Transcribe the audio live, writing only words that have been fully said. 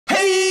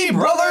Hey,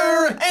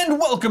 brother!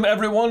 And welcome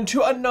everyone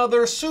to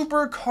another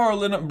Super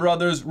Carlin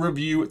Brothers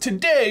review.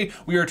 Today,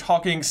 we are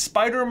talking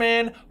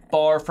Spider-Man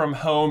Far From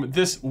Home.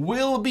 This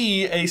will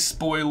be a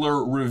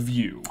spoiler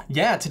review.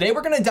 Yeah, today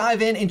we're gonna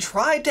dive in and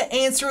try to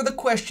answer the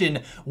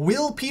question,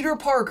 will Peter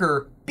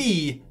Parker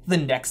be the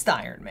next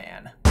Iron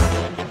Man?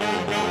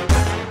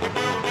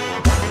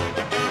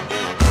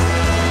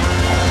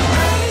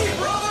 Hey,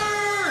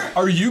 brother!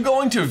 Are you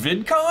going to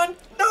VidCon?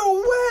 No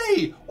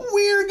way!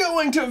 We're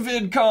going to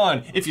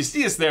VidCon! If you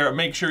see us there,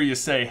 make sure you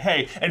say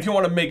hey. And if you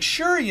want to make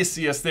sure you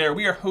see us there,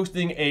 we are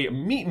hosting a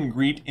meet and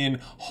greet in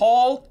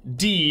Hall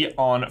D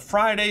on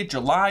Friday,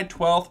 July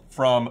 12th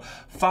from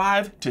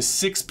 5 to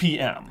 6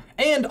 p.m.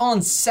 And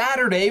on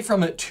Saturday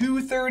from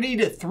 2:30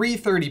 to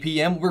 3:30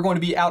 p.m., we're going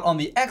to be out on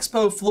the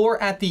expo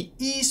floor at the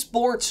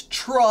esports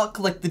truck,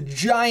 like the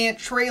giant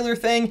trailer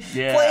thing,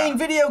 playing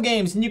video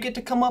games. And you get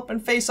to come up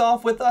and face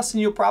off with us, and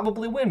you'll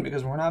probably win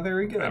because we're not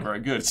very good. Not very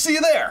good. See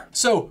you there!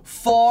 So,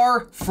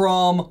 Far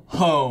From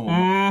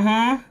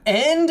Home.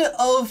 End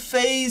of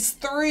Phase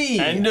 3.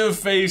 End of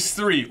Phase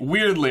 3.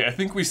 Weirdly, I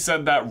think we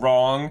said that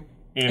wrong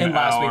in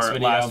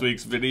last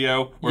week's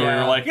video, where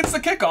we were like, it's the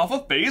kickoff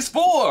of Phase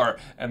 4!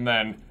 And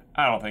then,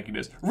 I don't think it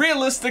is.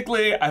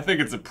 Realistically, I think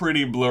it's a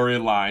pretty blurry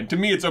line. To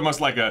me, it's almost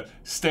like a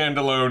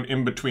standalone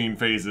in-between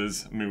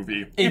phases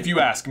movie, if you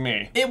ask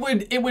me. It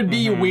would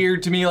be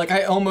weird to me. Like,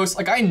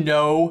 I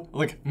know,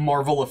 like,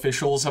 Marvel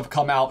officials have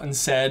come out and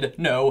said,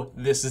 no,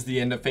 this is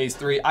the end of Phase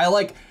 3.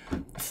 I,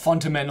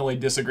 fundamentally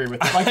disagree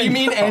with it. Like, you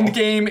mean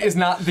Endgame is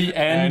not the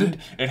end?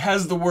 It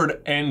has the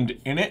word end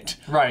in it.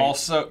 Right.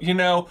 Also, you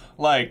know,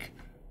 like,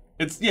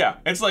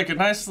 it's like a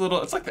nice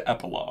little, it's like the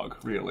epilogue,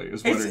 really,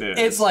 is what it is.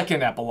 It's like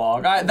an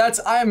epilogue.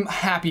 I'm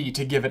happy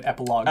to give it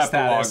epilogue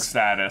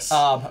status.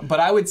 But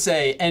I would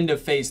say end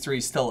of Phase 3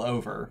 is still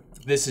over.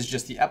 This is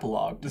just the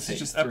epilogue to Phase 3.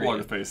 This is just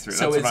epilogue to Phase 3,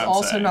 so it's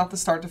also not the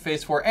start to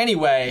Phase 4.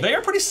 Anyway. They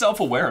are pretty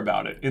self-aware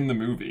about it in the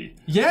movie.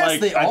 Yes,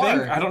 they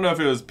are. I don't know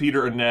if it was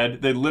Peter or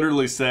Ned, they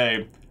literally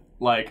say,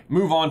 like,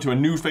 move on to a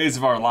new phase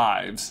of our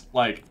lives,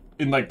 like,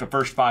 in like the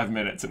first 5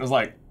 minutes. And it was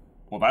like,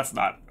 well, that's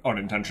not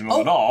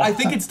unintentional at all. I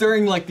think it's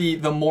during like the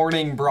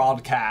morning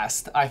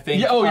broadcast. I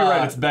think. Yeah, oh, you're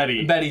right. It's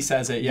Betty. Betty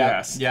says it. Yeah.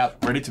 Yes.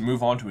 Yep. Ready to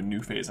move on to a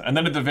new phase. And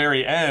then at the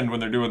very end,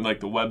 when they're doing like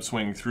the web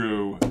swing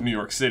through New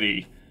York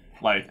City,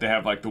 like they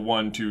have like the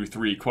 1, 2,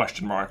 3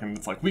 question mark, and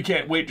it's like, we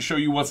can't wait to show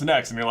you what's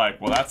next. And you're like,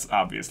 well, that's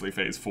obviously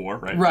Phase 4,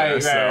 right?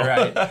 Right.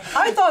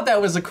 I thought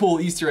that was a cool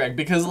Easter egg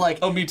because, like,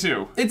 oh, me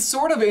too. It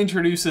sort of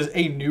introduces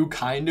a new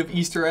kind of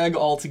Easter egg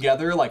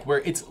altogether, like where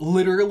it's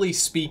literally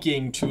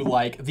speaking to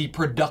like the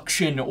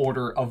production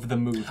order of the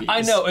movies.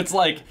 I know, it's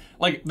like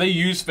they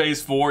use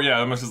Phase 4,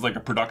 almost as like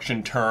a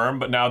production term,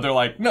 but now they're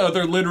like, no,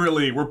 they're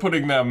literally, we're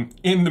putting them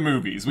in the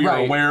movies. We are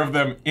aware of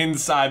them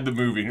inside the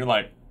movie. And you're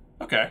like,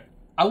 okay.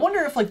 I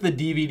wonder if like the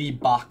DVD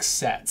box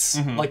sets,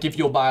 like if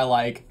you'll buy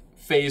like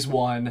Phase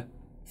 1,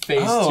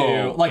 Phase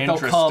 2, like they'll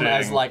come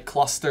as like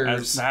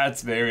clusters.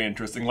 That's very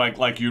interesting.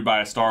 Like you'd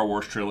buy a Star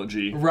Wars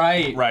trilogy.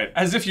 Right. Right.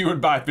 As if you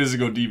would buy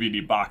physical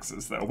DVD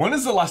boxes though. When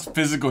is the last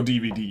physical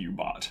DVD you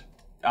bought?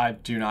 I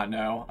do not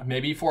know.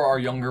 Maybe for our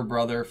younger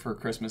brother for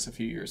Christmas a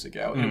few years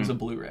ago. It was a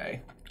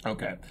Blu-ray.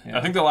 Okay. Yeah.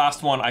 I think the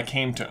last one I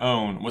came to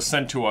own was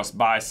sent to us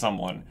by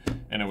someone,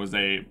 and it was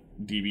a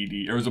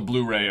DVD, or it was a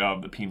Blu-ray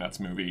of the Peanuts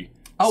movie.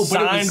 Oh,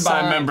 signed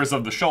by members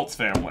of the Schultz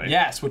family.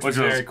 Yes, which was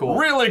very cool.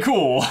 Really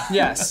cool.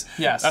 Yes.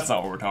 That's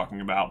not what we're talking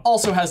about.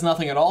 Also has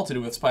nothing at all to do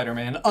with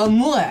Spider-Man,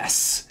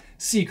 unless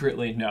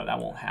secretly, no, that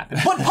won't happen.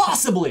 But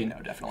possibly, no,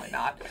 definitely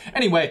not.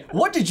 Anyway,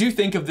 what did you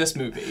think of this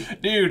movie?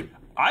 Dude,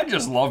 I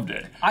just loved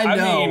it. I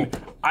know. I mean,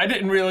 I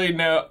didn't really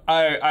know.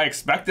 I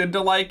expected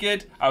to like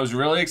it. I was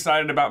really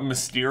excited about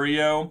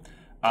Mysterio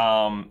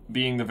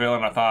being the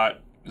villain. I thought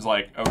it was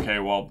like, okay,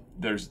 well,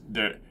 there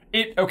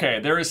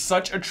is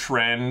such a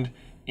trend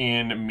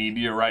in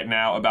media right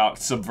now about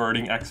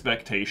subverting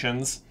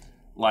expectations.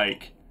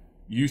 Like,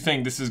 you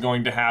think this is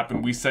going to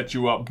happen, we set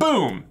you up,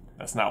 boom!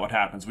 That's not what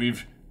happens.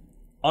 We've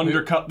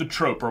undercut the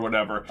trope or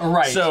whatever.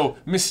 Right. So,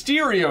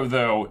 Mysterio,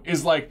 though,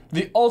 is like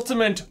the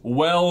ultimate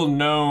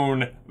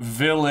well-known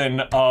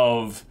villain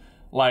of,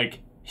 like,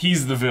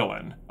 he's the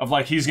villain. Of,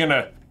 like, he's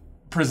gonna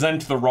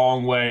present the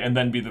wrong way and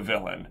then be the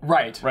villain.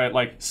 Right. Right,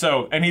 like,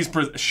 so, and he's,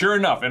 sure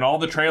enough, in all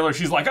the trailers,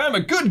 he's like, I'm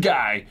a good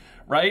guy,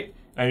 right?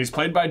 And he's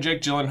played by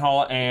Jake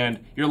Gyllenhaal,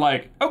 and you're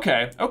like,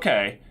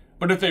 okay.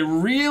 But if they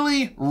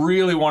really,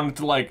 really wanted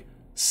to, like,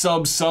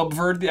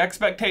 subvert the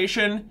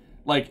expectation,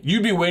 like,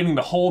 you'd be waiting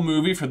the whole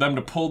movie for them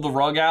to pull the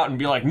rug out and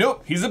be like,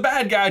 nope, he's a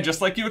bad guy,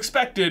 just like you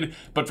expected,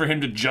 but for him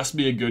to just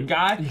be a good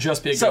guy.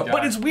 Just be a good guy.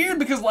 But it's weird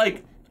because,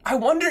 like, I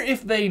wonder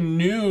if they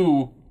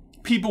knew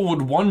people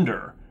would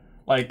wonder.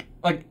 Like,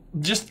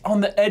 just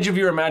on the edge of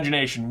your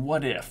imagination,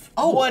 what if?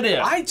 Oh, what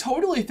if? I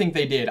totally think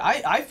they did.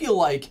 I feel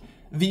like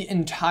the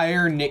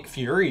entire Nick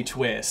Fury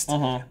twist,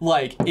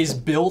 like, is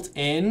built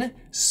in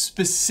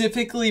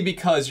specifically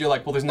because you're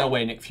like, well, there's no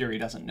way Nick Fury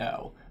doesn't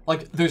know.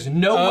 Like, there's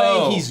no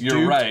way he's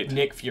duped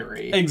Nick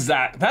Fury.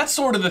 Exactly. That's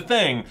sort of the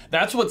thing.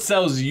 That's what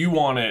sells you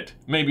on it,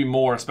 maybe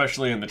more,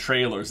 especially in the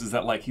trailers, is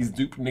that, like, he's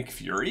duped Nick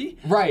Fury.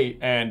 Right.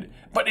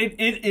 But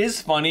it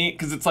is funny,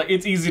 because it's like,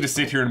 it's easy to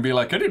sit here and be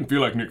like, I didn't feel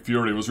like Nick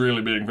Fury was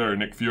really being very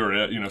Nick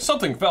Fury. You know,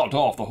 something felt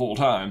off the whole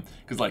time.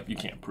 Because, like, you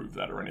can't prove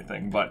that or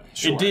anything. But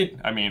it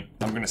did, I mean,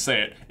 I'm going to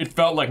say it. It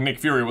felt like Nick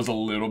Fury was a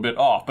little bit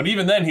off. But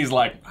even then, he's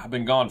like, I've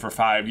been gone for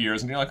 5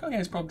 years. And you're like, okay,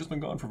 he's probably just been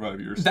gone for 5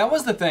 years. That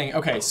was the thing.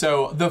 Okay,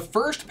 so the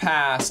first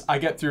pass, I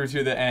get through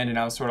to the end, and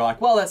I was sort of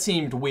like, well, that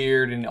seemed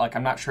weird. And, like,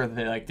 I'm not sure that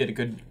they, like, did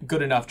a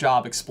good enough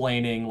job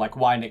explaining, like,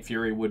 why Nick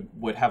Fury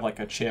would have, like,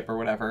 a chip or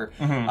whatever.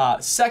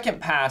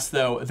 Second pass,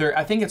 though,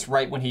 I think it's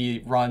right when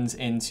he runs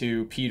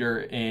into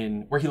Peter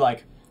where he,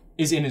 like,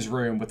 is in his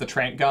room with the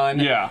tranq gun.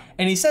 Yeah.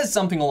 And he says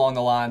something along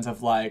the lines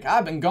of, like,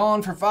 I've been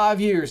gone for 5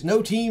 years,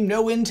 no team,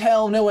 no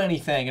intel, no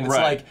anything. And it's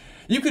like,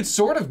 you could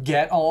sort of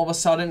get all of a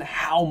sudden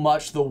how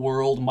much the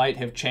world might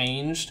have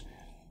changed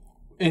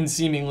in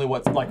seemingly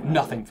what's, like,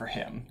 nothing for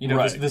him. You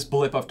know, this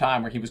blip of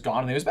time where he was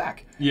gone and he was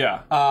back.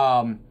 Yeah.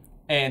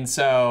 And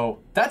so,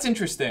 that's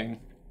interesting.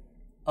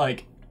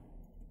 Like,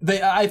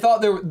 I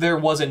thought there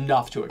was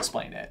enough to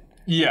explain it.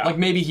 Yeah. Like,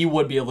 maybe he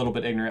would be a little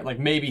bit ignorant. Like,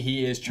 maybe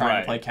he is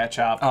trying to play catch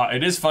up.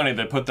 It is funny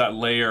they put that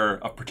layer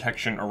of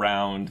protection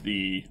around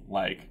the,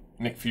 like,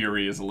 Nick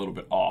Fury is a little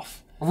bit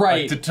off.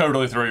 Right. Like, to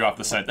totally throw you off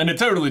the scent. And it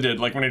totally did.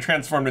 Like, when he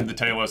transformed into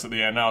Talos at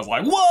the end, I was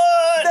like,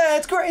 what?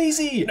 That's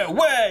crazy. No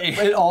way.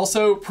 It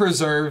also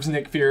preserves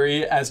Nick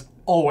Fury as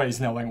always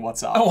knowing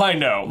what's up. Oh, I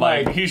know.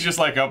 Like, he's just,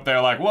 like, up there,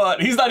 like,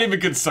 what? He's not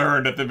even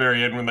concerned at the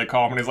very end when they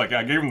call him, and he's like, yeah,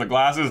 I gave him the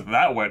glasses,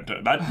 that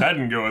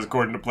didn't go as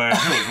according to plan.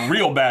 It was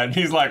real bad. And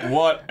he's like,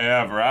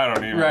 whatever, I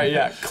don't even... Right,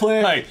 yeah.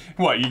 Click. Like,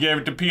 what, you gave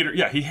it to Peter?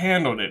 Yeah, he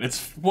handled it.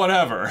 It's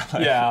whatever.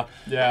 Like,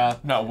 yeah.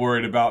 Not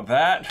worried about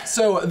that.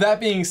 So, that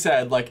being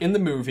said, like, in the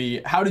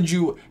movie, how did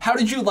you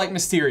like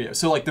Mysterio?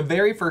 So, like, the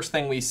very first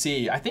thing we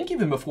see, I think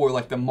even before,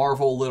 like, the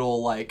Marvel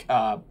little, like,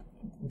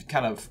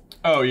 kind of...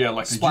 Oh, yeah,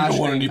 like, you don't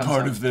want any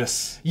part of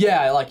this.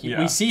 Yeah, like,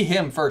 we see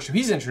him first.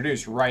 He's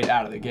introduced right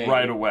out of the gate.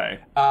 Right away.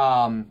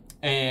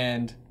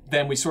 And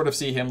then we sort of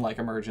see him, like,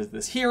 emerge as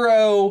this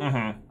hero.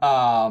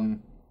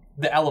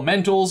 The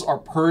elementals are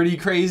pretty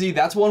crazy.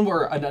 That's one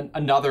where,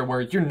 another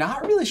where you're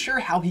not really sure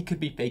how he could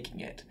be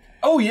faking it.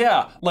 Oh,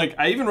 yeah. Like,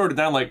 I even wrote it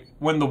down, like,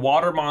 when the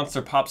water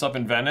monster pops up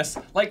in Venice,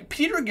 like,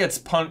 Peter gets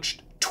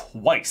punched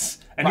twice.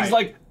 And he's,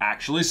 like,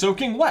 actually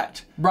soaking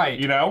wet. Right.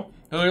 You know?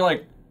 So you're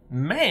like,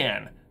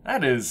 man...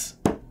 That's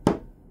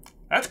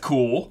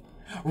cool.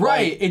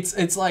 Right. Like,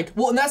 it's like,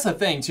 well, and that's the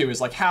thing too,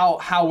 is like how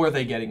are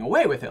they getting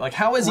away with it? Like,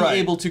 how is he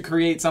able to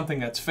create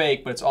something that's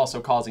fake, but it's also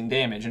causing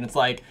damage? And it's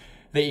like,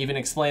 they even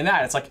explain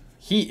that. It's like,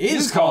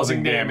 he's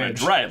causing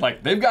damage. Right.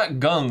 Like, they've got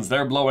guns,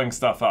 they're blowing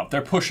stuff up,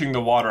 they're pushing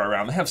the water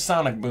around, they have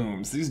sonic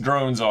booms. These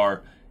drones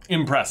are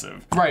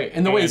impressive. Right.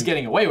 And the way he's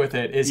getting away with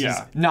it is he's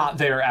not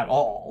there at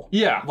all.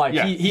 Yeah. Like,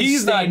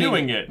 he's not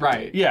doing it.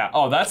 Right. Yeah.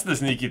 Oh, that's the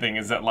sneaky thing,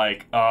 is that,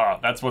 like,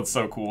 that's what's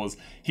so cool, is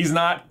he's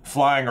not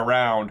flying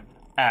around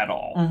at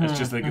all. It's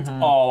just like, it's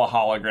all a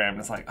hologram. And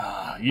it's like,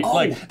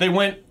 like, they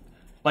went,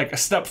 like, a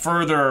step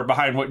further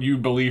behind what you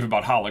believe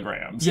about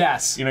holograms.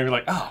 Yes. You know, you're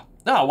like,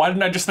 why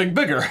didn't I just think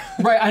bigger?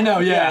 Right, I know,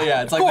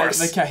 yeah. It's of like,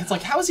 course. it's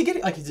like, how is he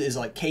getting, like, is it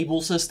like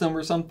cable system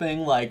or something?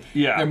 Like,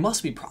 there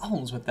must be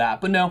problems with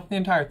that. But no, the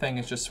entire thing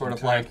is just sort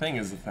of like... The entire thing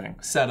is the thing.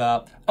 Set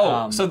up.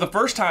 So the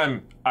first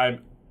time I,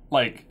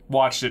 like,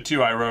 watched it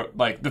too, I wrote,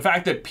 like, the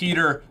fact that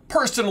Peter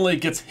personally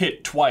gets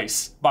hit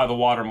twice by the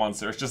water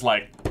monster, it's just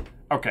like,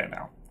 okay,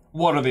 now,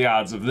 what are the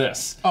odds of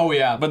this? Oh,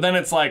 yeah. But then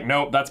it's like,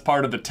 nope, that's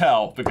part of the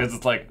tell, because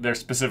it's like, they're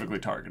specifically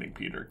targeting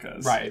Peter,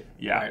 because... Right.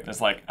 Yeah, right.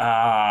 It's like,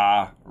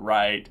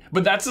 right.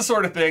 But that's the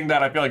sort of thing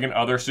that I feel like in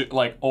other,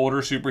 like,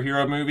 older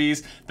superhero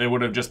movies, they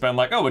would have just been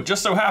like, oh, it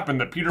just so happened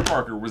that Peter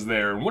Parker was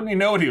there, and wouldn't you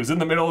know it, he was in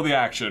the middle of the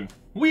action.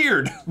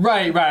 Weird.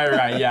 Right,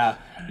 yeah.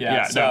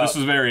 Yeah, so, no, this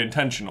was very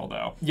intentional,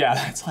 though.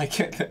 Yeah, it's like,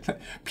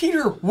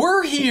 Peter,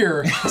 we're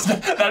here.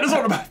 That is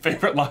one of my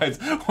favorite lines.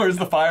 Where's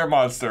the fire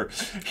monster?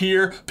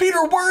 Here.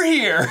 Peter, we're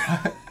here.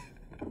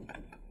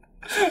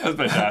 That's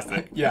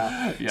fantastic.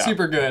 Yeah,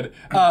 super good.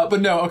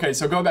 But no, okay,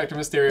 so going back to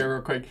Mysterio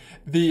real quick.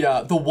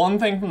 The one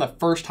thing from the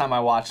first time I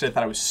watched it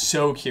that I was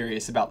so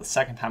curious about the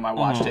second time I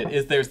watched it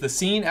is there's the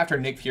scene after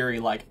Nick Fury,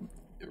 like,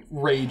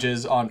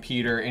 rages on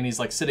Peter, and he's,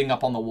 like, sitting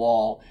up on the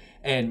wall,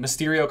 and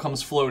Mysterio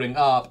comes floating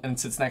up and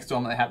sits next to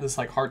him, and they have this,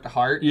 like,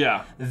 heart-to-heart.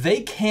 Yeah. They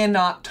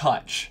cannot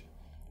touch.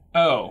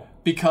 Oh.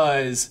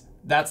 Because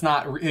that's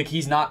not, like,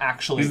 he's not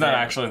actually there. He's not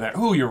actually there.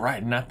 Oh, you're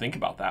right. Not think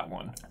about that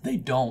one. They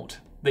don't.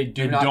 They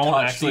do not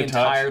touch the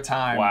entire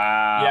time.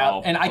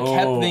 Wow. Yeah, and I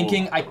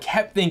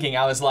kept thinking,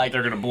 I was like...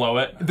 They're gonna blow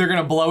it? They're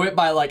gonna blow it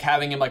by, like,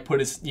 having him, like, put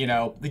his, you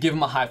know, give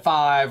him a high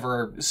five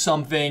or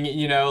something,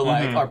 you know,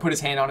 like, or put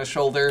his hand on his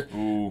shoulder.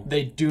 Ooh.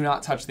 They do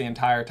not touch the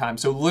entire time.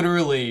 So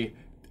literally,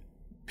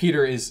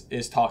 Peter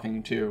is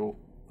talking to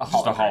a hologram.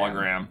 Just a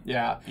hologram.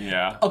 Yeah.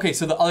 Yeah. Okay,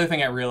 so the other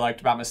thing I really liked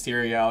about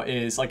Mysterio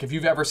is, like, if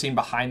you've ever seen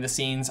behind the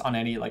scenes on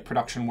any, like,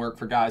 production work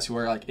for guys who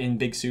are, like, in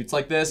big suits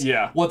like this,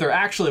 what they're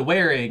actually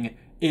wearing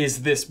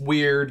is this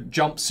weird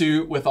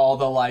jumpsuit with all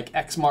the like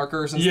X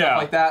markers and stuff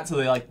like that, so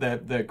they like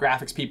the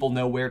graphics people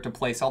know where to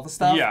place all the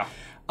stuff. Yeah.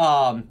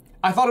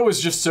 I thought it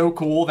was just so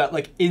cool that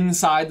like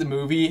inside the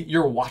movie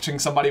you're watching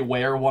somebody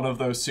wear one of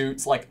those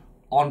suits like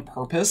on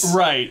purpose.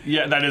 Right.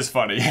 Yeah, that is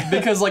funny.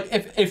 Because like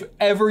if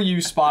ever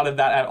you spotted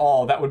that at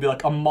all, that would be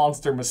like a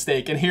monster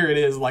mistake. And here it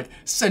is, like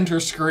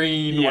center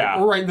screen, like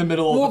right in the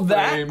middle of the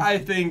frame. That I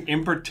think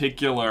in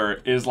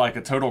particular is like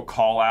a total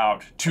call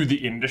out to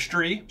the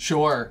industry.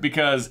 Sure.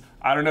 Because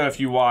I don't know if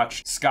you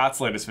watched Scott's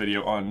latest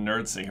video on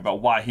NerdSync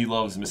about why he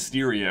loves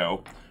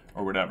Mysterio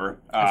or whatever.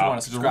 If you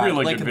want to subscribe, it's a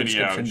really link good in the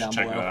video. description down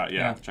Check below. that out.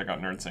 Yeah, check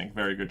out NerdSync.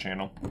 Very good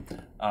channel.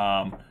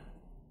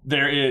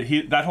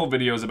 That whole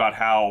video is about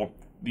how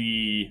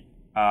the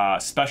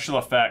special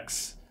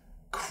effects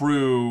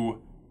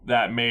crew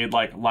that made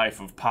like Life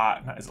of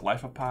Pi. Is it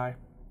Life of Pi?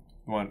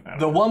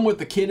 The one with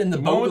the kid in the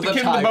boat with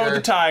the tiger. The boat with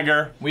the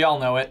tiger. We all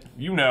know it.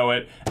 You know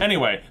it.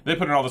 Anyway, they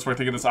put in all this work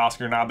to get this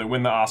Oscar nod. They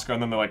win the Oscar,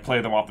 and then they like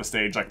play them off the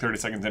stage like 30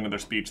 seconds into their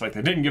speech. Like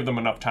they didn't give them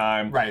enough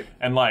time. Right.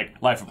 And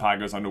like Life of Pi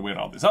goes on to win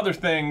all these other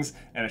things,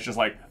 and it's just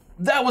like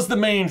that was the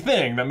main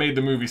thing that made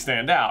the movie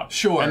stand out.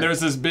 Sure. And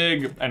there's this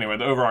big. Anyway,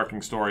 the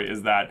overarching story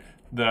is that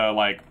the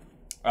like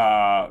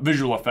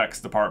visual effects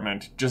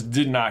department just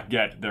did not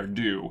get their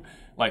due.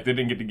 Like they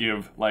didn't get to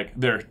give like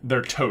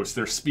their toast,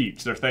 their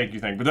speech, their thank you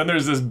thing. But then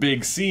there's this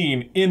big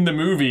scene in the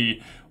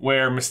movie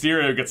where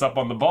Mysterio gets up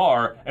on the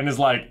bar and is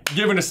like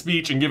giving a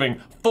speech and giving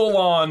full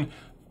on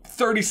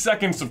 30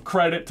 seconds of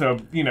credit to,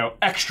 you know,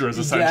 extras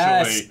essentially.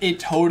 Yes, it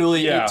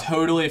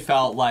totally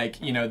felt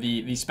like, you know,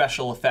 the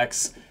special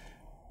effects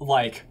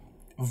like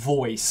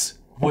voice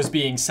was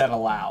being said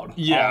aloud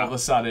all of a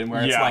sudden,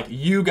 where it's like,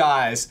 you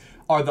guys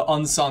are the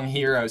unsung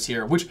heroes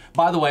here, which,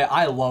 by the way,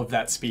 I love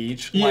that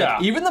speech.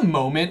 Like, even the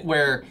moment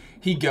where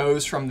he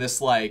goes from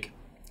this, like,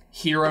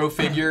 hero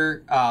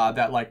figure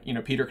that, like, you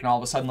know, Peter can all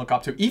of a sudden look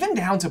up to, even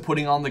down to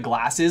putting on the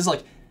glasses,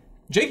 like,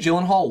 Jake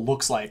Gyllenhaal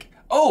looks like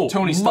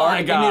Tony Stark.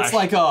 My gosh. And it's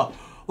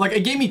like,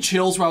 it gave me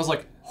chills where I was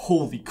like,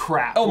 holy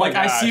crap. Oh my like,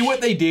 gosh. I see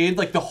what they did.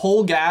 Like, the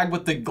whole gag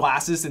with the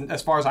glasses, and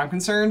as far as I'm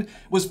concerned,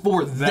 was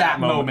for that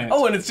moment.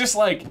 Oh, and it's just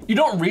like, you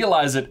don't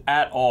realize it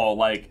at all.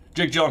 Like,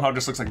 Jake Gyllenhaal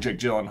just looks like Jake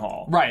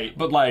Gyllenhaal. Right.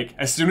 But like,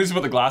 as soon as he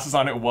put the glasses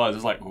on, it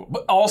was like,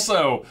 but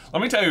also,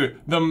 let me tell you,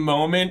 the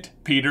moment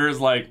Peter is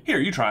like, here,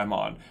 you try them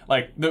on.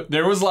 Like,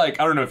 there was like,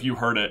 I don't know if you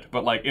heard it,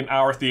 but like in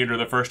our theater,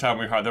 the first time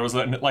we heard, there was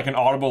like an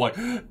audible like,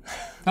 everyone,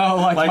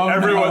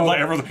 like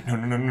everyone's like,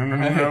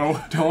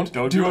 no, don't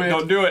do it.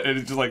 Don't do it. And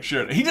it's just like,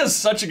 sure. He does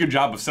such a good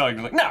job of selling.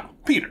 He's like, no,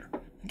 Peter,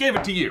 gave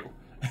it to you.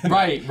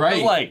 Right.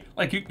 Like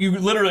you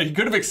literally, he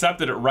could have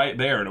accepted it right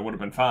there and it would have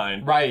been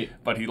fine. Right.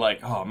 But he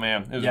like, oh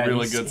man, it was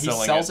really good selling.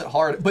 He sells it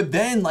hard. But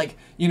then, like,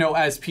 you know,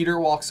 as Peter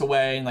walks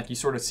away and like you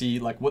sort of see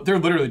like what they're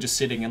literally just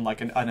sitting in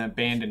like an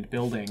abandoned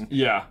building.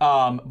 Yeah.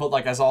 But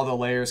like as all the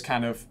layers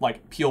kind of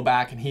like peel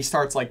back and he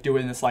starts like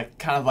doing this like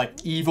kind of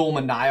like evil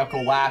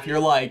maniacal laugh,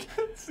 you're like,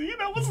 see,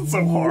 that wasn't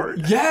so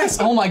hard. Yes.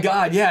 Oh my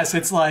God. Yes.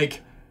 It's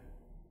like,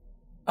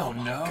 oh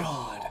no.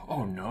 God.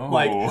 Oh no.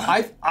 Like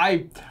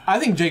I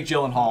think Jake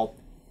Gyllenhaal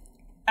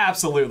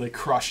absolutely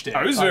crushed it. Oh,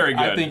 he was very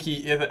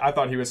good. I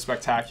thought he was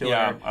spectacular.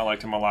 Yeah, I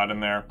liked him a lot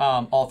in there.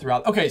 All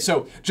throughout. Okay,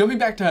 so jumping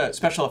back to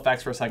special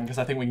effects for a second, because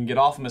I think we can get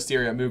off of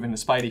Mysterio and move into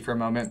Spidey for a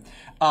moment.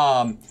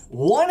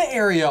 One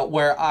area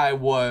where I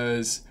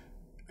was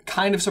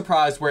kind of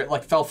surprised, where it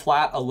like fell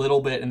flat a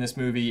little bit in this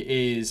movie,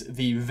 is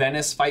the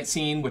Venice fight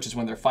scene, which is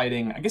when they're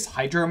fighting, I guess,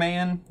 Hydro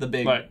Man, the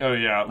big,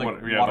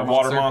 the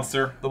water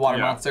monster. The water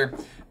monster.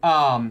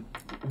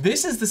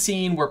 This is the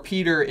scene where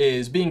Peter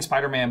is being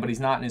Spider-Man, but he's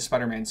not in his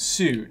Spider-Man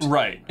suit.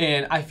 Right.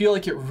 And I feel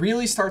like it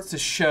really starts to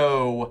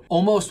show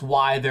almost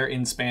why they're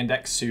in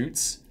spandex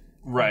suits.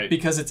 Right.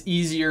 Because it's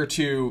easier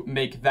to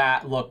make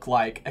that look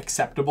like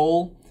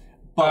acceptable.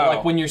 But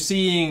like when you're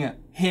seeing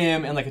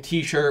him in like a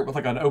t-shirt with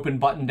like an open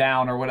button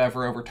down or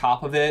whatever over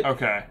top of it.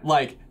 Okay.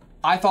 Like,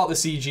 I thought the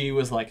CG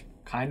was like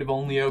kind of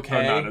only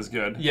okay. Not as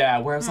good. Yeah,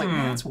 where I was like,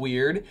 that's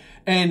weird.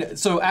 And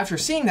so after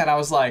seeing that, I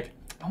was like,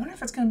 I wonder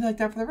if it's going to be like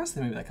that for the rest of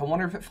the movie. Like, I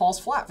wonder if it falls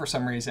flat for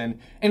some reason.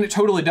 And it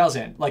totally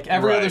doesn't. Like,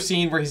 every other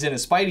scene where he's in a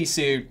Spidey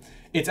suit,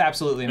 it's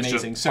absolutely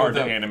amazing. It's just hard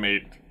to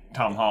animate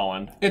Tom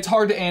Holland. It's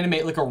hard to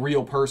animate like a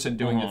real person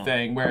doing the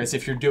thing, whereas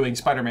if you're doing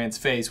Spider-Man's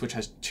face, which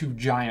has two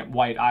giant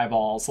white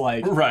eyeballs,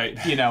 like,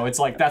 you know, it's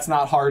like, that's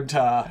not hard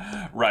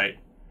to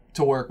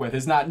to work with.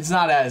 It's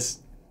not as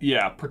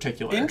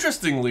particular.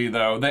 Interestingly,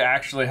 though, they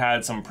actually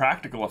had some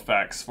practical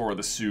effects for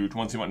the suit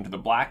once he went into the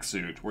black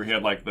suit, where he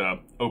had like the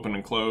open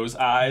and close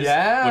eyes, which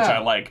I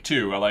like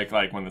too. I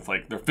like when it's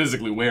like they're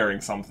physically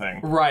wearing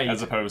something,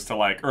 as opposed to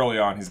like early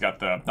on he's got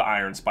the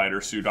Iron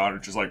Spider suit on,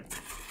 which is like,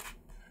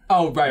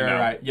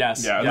 right,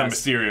 yes, and then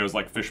Mysterio's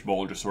like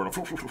fishbowl, just sort of.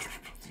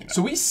 You know.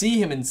 So we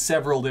see him in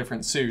several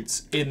different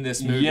suits in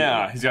this movie.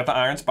 Yeah, he's got the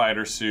Iron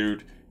Spider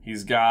suit.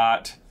 He's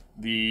got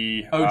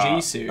the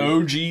OG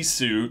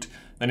suit.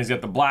 Then he's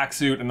got the black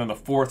suit, and then the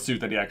fourth suit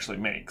that he actually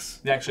makes.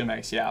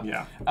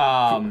 Yeah.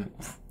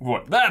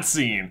 What that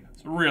scene is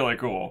It's really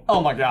cool. Oh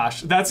my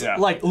gosh, that's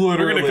like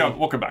literally.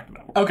 We'll come back to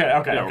that. Okay.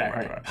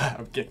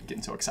 I'm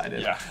getting so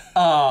excited. Yeah.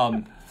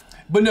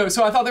 But no,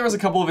 so I thought there was a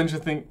couple of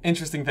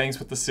interesting things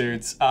with the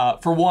suits.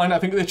 For one, I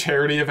think the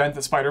charity event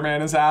that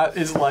Spider-Man is at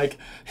is like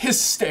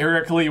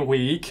hysterically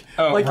weak.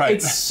 Oh, like right.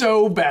 it's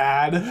so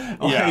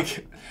bad.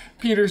 Like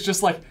Peter's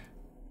just like,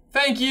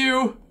 thank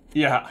you.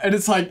 Yeah. And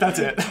it's like, that's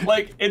it.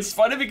 Like, it's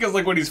funny because,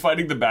 like, when he's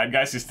fighting the bad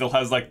guys, he still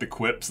has, like, the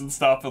quips and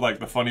stuff and, like,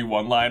 the funny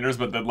one-liners,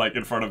 but then, like,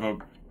 in front of a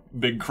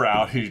big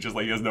crowd, he's just,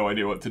 like, he has no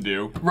idea what to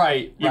do.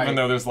 Right, Even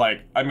though there's,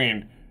 like, I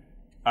mean,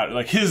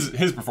 like, his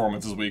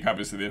performance is weak.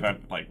 Obviously, the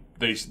event, like,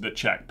 the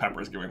check,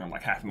 Pepper's giving them,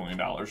 like,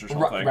 $500,000 or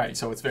something. Right,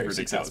 so it's very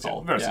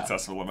successful. Very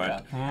successful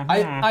event.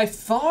 Yeah. I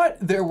thought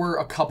there were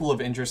a couple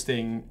of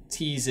interesting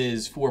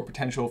teases for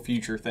potential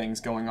future things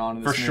going on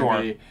in this movie. For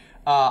sure.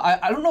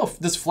 I don't know if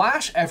does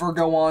Flash ever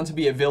go on to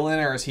be a villain,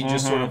 or is he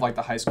just sort of like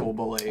the high school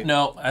bully?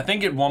 No, I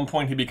think at one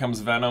point he becomes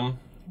Venom.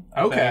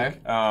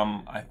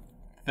 I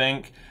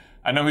think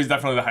I know he's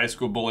definitely the high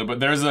school bully,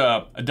 but there's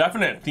a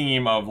definite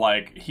theme of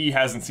like he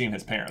hasn't seen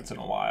his parents in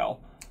a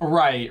while.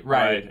 Right.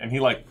 And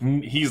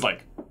he's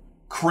like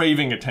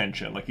craving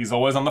attention. Like he's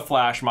always on the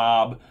Flash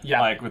mob.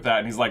 Yeah. Like with that,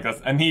 and he's like that's,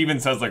 and he even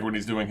says like when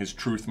he's doing his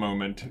truth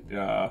moment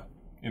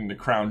in the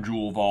Crown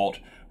Jewel Vault,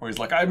 where he's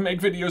like, I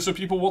make videos so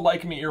people will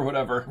like me or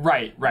whatever.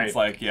 Right. It's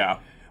like, yeah.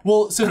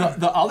 Well, so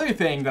the other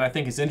thing that I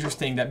think is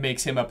interesting that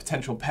makes him a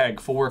potential peg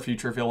for a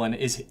future villain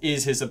is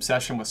his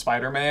obsession with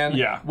Spider-Man.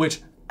 Yeah.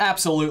 Which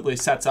absolutely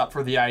sets up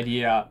for the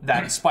idea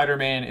that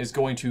Spider-Man is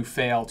going to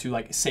fail to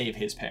like save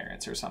his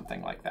parents or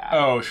something like that.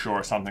 Oh,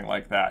 sure, something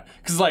like that.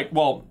 Because like,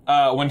 well,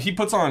 when he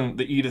puts on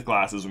the Edith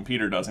glasses, when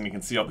Peter does, and he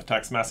can see all the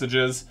text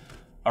messages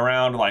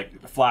around,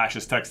 like Flash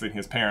is texting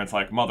his parents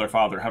like, mother,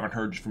 father, haven't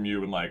heard from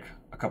you in like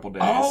a couple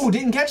days. Oh,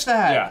 didn't catch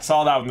that. Yeah,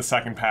 saw that in the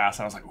second pass,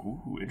 and I was like,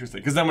 ooh,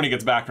 interesting. Because then when he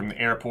gets back from the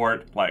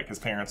airport, like his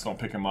parents don't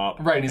pick him up.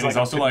 Right, and he's like,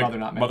 also like,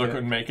 mother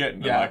couldn't make it.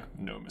 And they're like,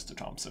 no, Mr.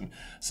 Thompson.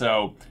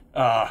 So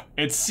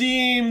it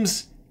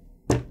seems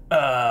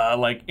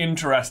like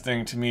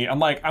interesting to me.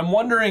 I'm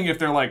wondering if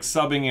they're like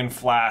subbing in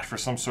Flash for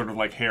some sort of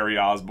like Harry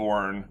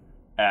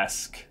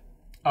Osborn-esque.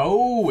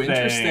 Oh,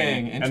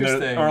 thing.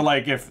 interesting. Or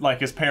like if like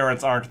his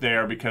parents aren't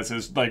there because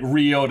his like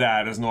real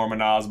dad is Norman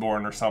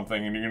Osborn or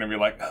something, and you're gonna be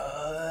like,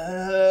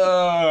 oh,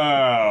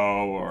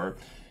 or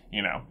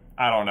you know,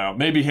 I don't know.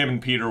 Maybe him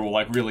and Peter will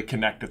like really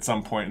connect at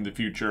some point in the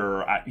future.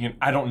 Or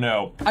I don't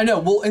know. I know.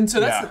 Well, and so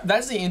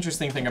that's the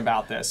interesting thing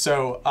about this.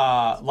 So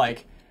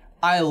like,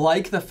 I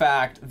like the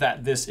fact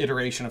that this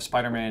iteration of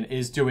Spider-Man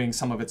is doing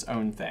some of its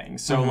own thing.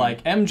 So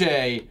like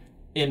MJ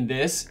in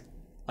this.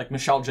 Like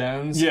Michelle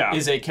Jones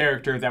is a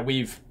character that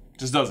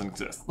just doesn't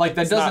exist. Like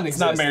that doesn't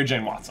exist. It's not Mary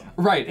Jane Watson.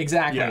 Right,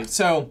 exactly. Yeah.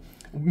 So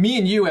me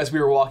and you, as we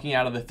were walking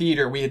out of the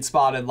theater, we had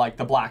spotted like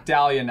the Black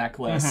Dahlia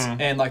necklace,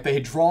 and like they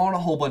had drawn a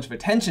whole bunch of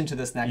attention to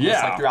this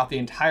necklace like throughout the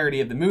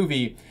entirety of the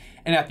movie.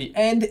 And at the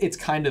end, it's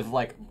kind of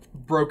like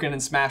broken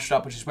and smashed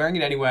up, but she's wearing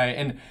it anyway.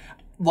 And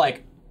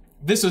like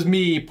this was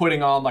me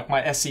putting on like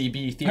my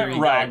SCB theory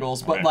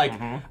goggles, but like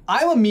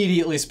I'm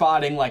immediately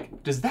spotting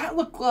like, does that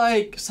look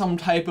like some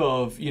type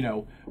of, you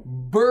know,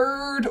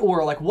 bird,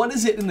 or like what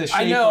is it in the shape?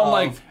 I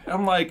know.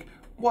 I'm like,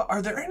 what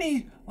are there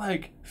any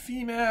like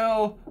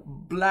female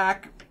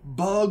black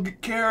bug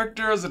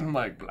characters? And I'm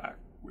like, Black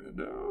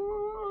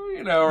Widow,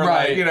 you know, or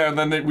like, you know. And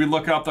then we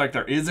look up like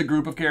there is a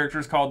group of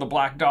characters called the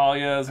Black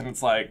Dahlias, and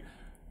it's like,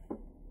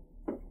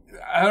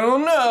 I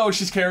don't know.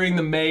 She's carrying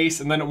the mace,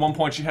 and then at one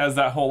point she has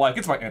that whole like,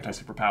 it's my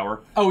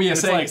anti-superpower. Oh yeah,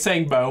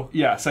 saying Bo.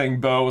 Yeah, saying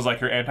Bo is like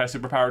her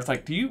anti-superpower. It's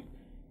like,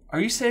 are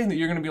you saying that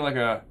you're gonna be like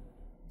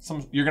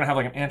you're gonna have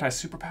like an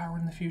anti-superpower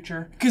in the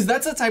future? Because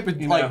that's the type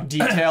of like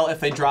detail if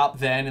they drop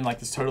then in like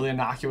this totally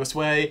innocuous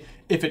way.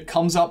 If it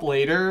comes up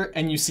later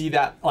and you see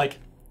that like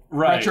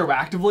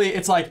retroactively,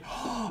 it's like,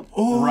 oh,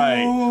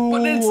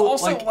 but it's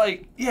also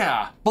like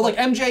But like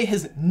MJ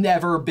has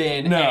never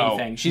been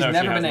anything. She's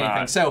never been anything.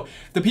 Not. So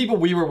the people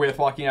we were with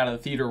walking out of the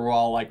theater were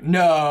all like,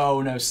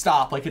 no,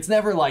 stop. Like it's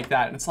never like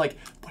that. And it's like,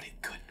 but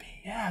it could be.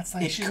 Yeah, it's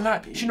like she's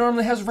not. She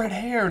normally has red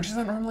hair, and she's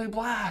not normally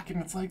black,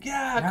 and it's like,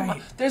 come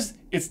on.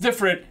 It's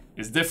different.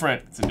 It's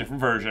different. It's a different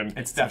version.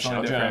 It's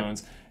definitely Michelle different.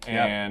 Jones,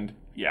 and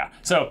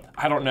So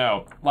I don't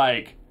know.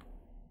 Like,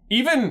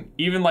 even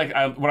like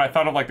when I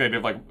thought of like the idea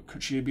of like,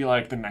 could she be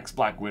like the next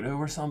Black Widow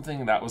or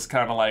something? That was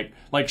kind of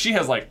like she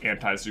has like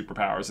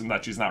anti-superpowers, and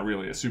that she's not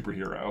really a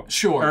superhero.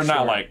 Sure.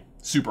 Not like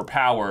super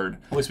powered.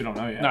 At least we don't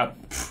know yet.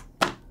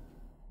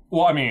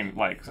 Well, I mean,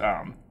 like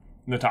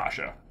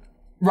Natasha.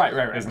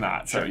 Right. Is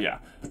not. So yeah.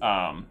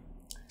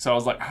 So I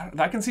was like,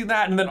 I can see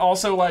that. And then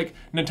also like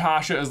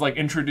Natasha is like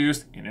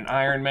introduced in an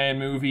Iron Man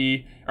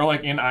movie, or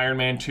like in Iron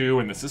Man 2,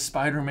 and this is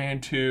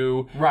Spider-Man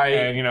 2. Right.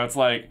 And you know, it's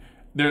like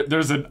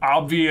there's an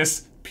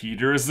obvious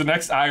Peter is the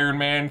next Iron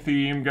Man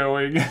theme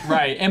going.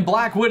 Right. And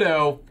Black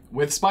Widow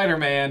with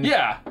Spider-Man.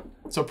 Yeah.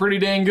 So pretty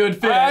dang good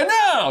fit. I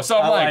know. So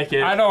I'm like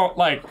it. I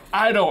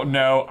don't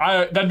know.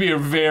 That'd be a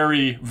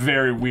very,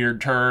 very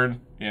weird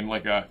turn in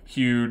like a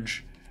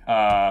huge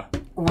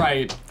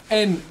Right.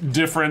 And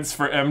difference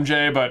for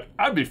MJ, but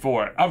I'd be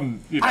for it.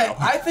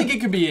 I think it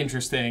could be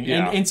interesting.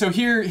 Yeah. And so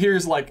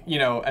here's like,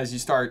 as you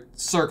start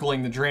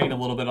circling the drain a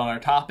little bit on our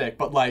topic,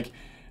 but like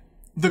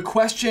the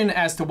question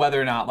as to whether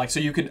or not, like,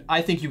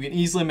 I think you can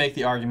easily make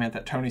the argument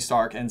that Tony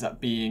Stark ends up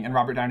being, and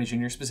Robert Downey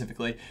Jr.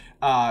 specifically,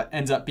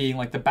 ends up being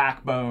like the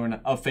backbone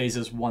of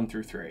phases 1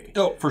 through 3.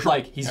 Oh, for sure.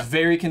 Like, he's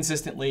very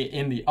consistently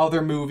in the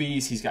other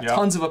movies. He's got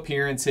tons of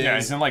appearances. Yeah,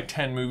 he's in like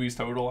 10 movies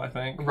total, I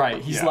think.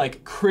 Right. He's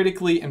like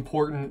critically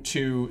important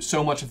to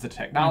so much of the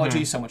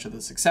technology, so much of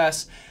the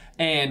success.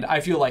 And I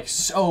feel like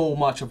so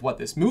much of what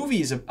this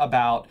movie is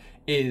about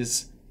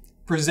is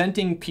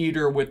presenting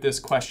Peter with this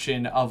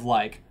question of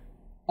like,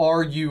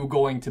 are you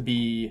going to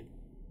be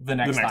the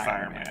next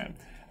Iron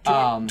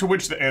Man? To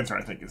which the answer,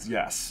 I think, is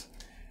yes.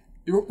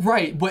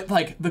 Right, but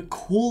like the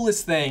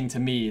coolest thing to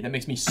me that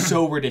makes me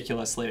so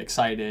ridiculously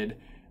excited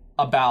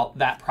about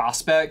that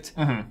prospect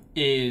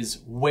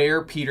is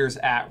where Peter's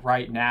at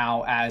right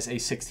now as a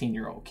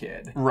 16-year-old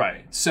kid.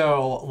 Right.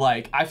 So,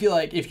 like, I feel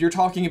like if you're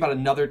talking about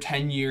another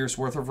 10 years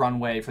worth of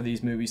runway for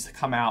these movies to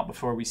come out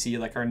before we see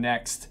like our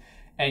next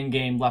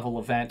Endgame level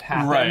event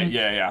happen. Right,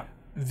 yeah.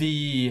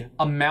 The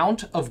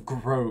amount of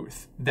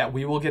growth that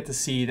we will get to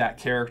see that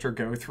character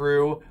go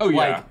through,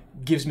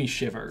 gives me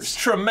shivers. It's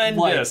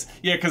tremendous.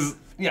 Because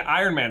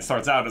Iron Man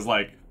starts out as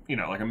like,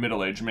 like a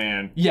middle-aged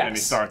man. Yes. And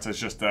he starts as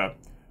just a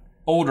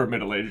older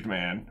middle-aged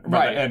man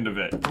by the end of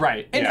it.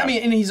 Right. And I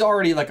mean, and he's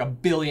already like a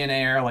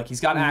billionaire, like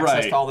he's got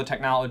access to all the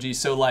technology.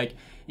 So like,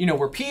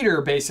 where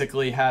Peter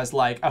basically has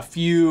like a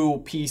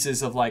few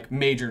pieces of like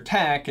major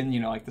tech and,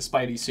 like the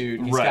Spidey suit.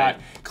 And he's got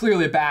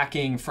clearly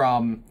backing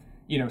from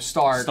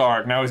Stark.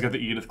 Now he's got the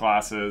Edith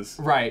glasses.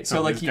 Right.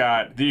 So like he's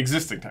got the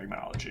existing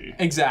technology.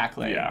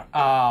 Exactly. Yeah.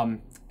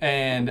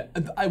 And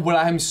what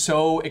I'm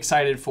so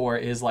excited for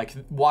is like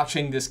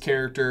watching this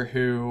character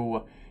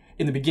who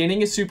in the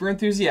beginning is super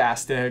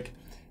enthusiastic,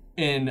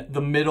 in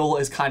the middle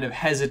is kind of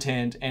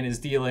hesitant and is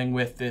dealing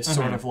with this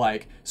sort of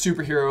like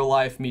superhero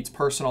life meets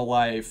personal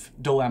life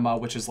dilemma,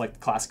 which is like the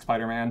classic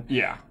Spider-Man.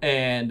 Yeah.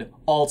 And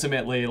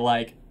ultimately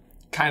like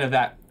kind of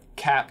that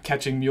Cap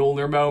catching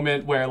Mjolnir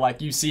moment where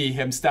like you see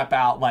him step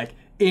out like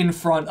in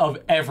front of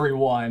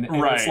everyone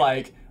and it's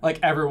like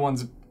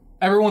everyone's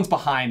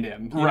behind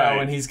him, you know,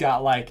 and he's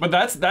got like. But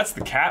that's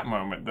the Cap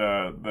moment.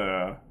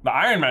 The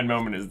Iron Man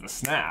moment is the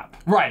snap.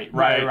 Right.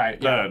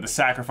 The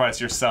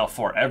sacrifice yourself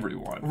for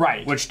everyone.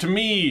 Right. Which to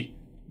me,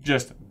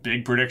 just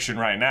big prediction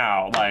right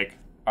now, like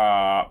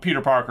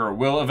Peter Parker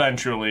will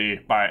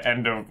eventually by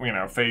end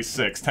of phase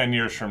 6, 10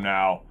 years from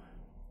now,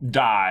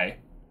 die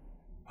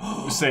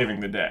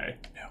saving the day.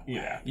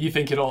 Yeah. You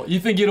think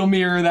it'll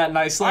mirror that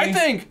nicely? I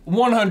think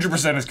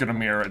 100% is going to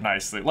mirror it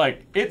nicely.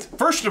 Like, it's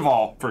first of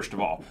all,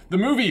 the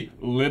movie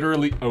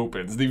literally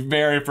opens. The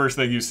very first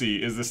thing you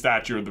see is the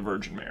statue of the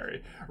Virgin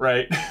Mary,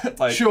 right?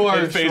 Like,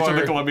 it's based on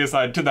the Columbia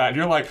side to that. And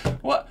you're like,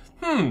 what?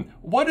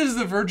 What does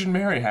the Virgin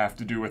Mary have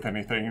to do with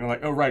anything? And you're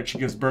like, oh, right, she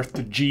gives birth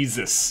to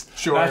Jesus.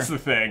 Sure. That's the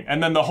thing.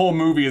 And then the whole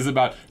movie is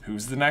about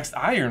who's the next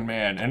Iron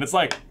Man. And it's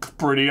like,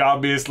 pretty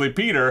obviously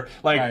Peter.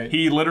 Like,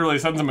 he literally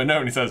sends him a note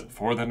and he says,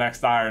 for the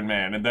next Iron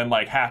Man. And then,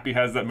 like, Happy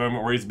has that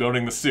moment where he's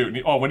building the suit.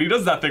 And when he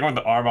does that thing with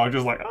the arm, I was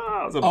just like,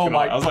 I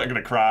was like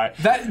gonna cry.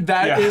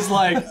 That is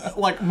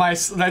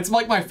that's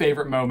like my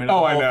favorite moment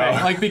of the whole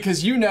thing. Like,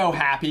 because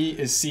Happy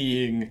is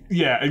seeing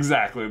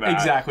exactly that.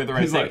 Exactly the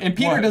right thing. Like, and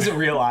Peter doesn't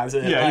realize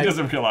it. Yeah, he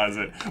doesn't realize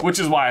it, which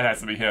is why it has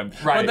to be him.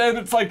 Right. But then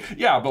it's like,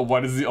 but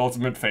what is the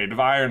ultimate fate of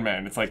Iron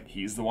Man? It's like,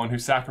 he's the one who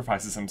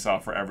sacrifices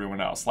himself for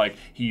everyone else. Like,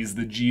 he's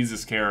the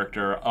Jesus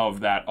character of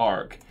that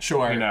arc.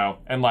 Sure.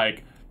 And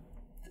like,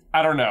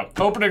 I don't know.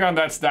 Opening on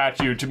that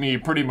statue to me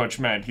pretty much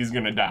meant he's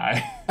gonna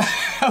die.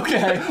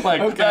 That's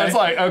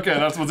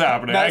that's what's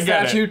happening. That I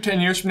get statue, it. 10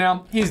 years from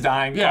now, he's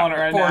dying. Yeah, on it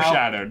right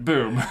foreshadowed. Now.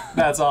 Boom.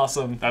 That's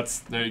awesome.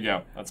 There you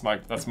go. That's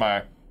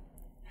my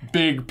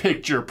big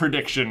picture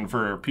prediction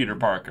for Peter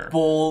Parker.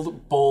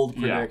 Bold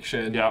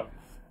prediction. Yep.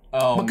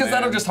 Oh, because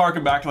that'll just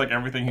harken back to like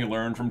everything he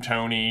learned from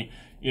Tony.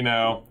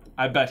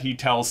 I bet he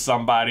tells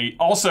somebody.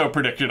 Also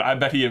predicted. I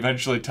bet he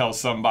eventually tells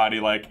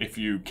somebody like, if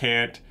you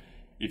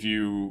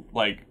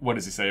like, what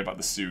does he say about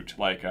the suit?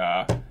 Like,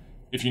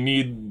 if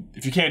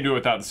you can't do it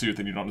without the suit,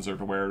 then you don't deserve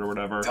to wear it or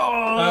whatever.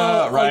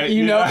 Right?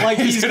 Like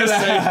he's gonna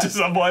say it to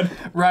someone.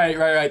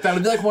 Right. That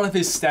would be like one of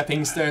his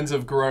stepping stones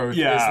of growth.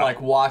 Yeah. Is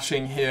like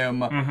watching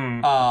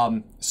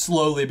him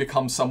slowly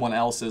become someone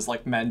else's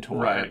like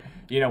mentor. Right.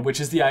 Which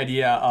is the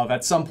idea of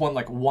at some point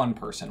like one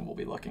person will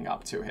be looking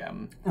up to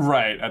him.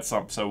 Right.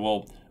 So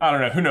I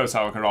don't know. Who knows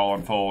how it could all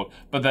unfold?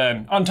 But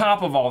then on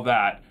top of all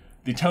that,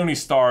 the Tony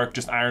Stark,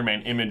 just Iron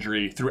Man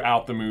imagery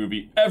throughout the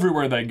movie,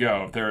 everywhere they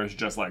go, there is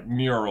just like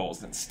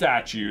murals and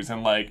statues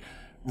and like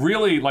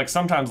really like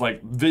sometimes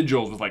like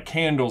vigils with like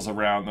candles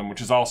around them, which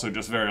is also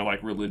just very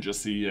like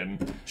religious-y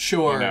and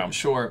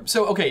Sure.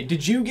 So okay,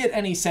 did you get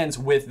any sense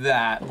with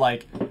that,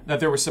 like that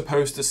there was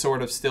supposed to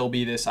sort of still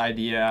be this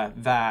idea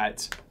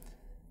that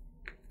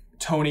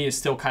Tony is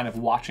still kind of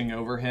watching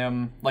over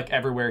him like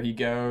everywhere he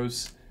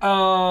goes?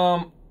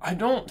 I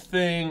don't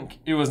think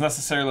it was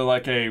necessarily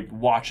like a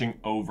watching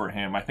over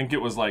him. I think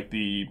it was like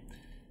the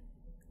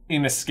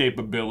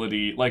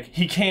inescapability. Like,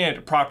 he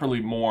can't properly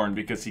mourn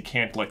because he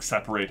can't, like,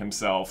 separate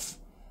himself.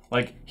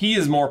 Like, he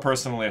is more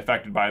personally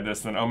affected by this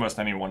than almost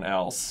anyone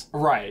else.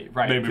 Right.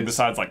 Maybe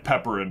besides, like,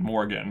 Pepper and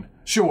Morgan.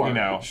 Sure. You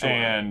know? Sure.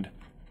 And,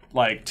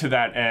 like, to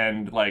that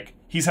end, like,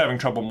 he's having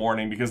trouble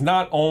mourning because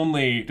not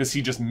only does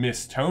he just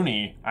miss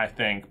Tony, I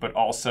think, but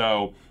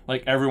also,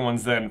 like,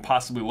 everyone's then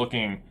possibly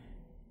looking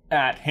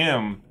at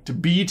him to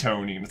be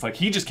Tony, and it's like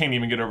he just can't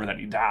even get over that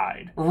he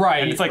died.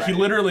 Right. And it's like he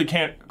literally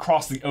can't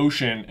cross the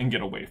ocean and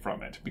get away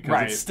from it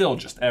because it's still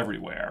just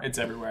everywhere. It's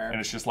everywhere. And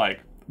it's just like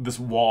this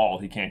wall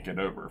he can't get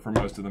over for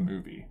most of the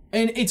movie.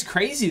 And it's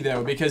crazy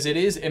though, because it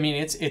is, I mean,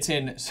 it's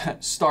in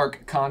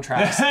stark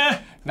contrast,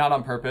 not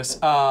on purpose,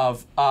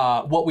 of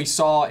what we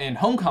saw in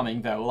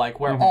Homecoming though, like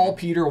where all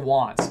Peter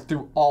wants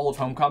through all of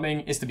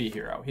Homecoming is to be a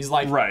hero. He's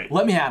like,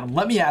 let me at him,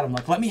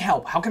 like, let me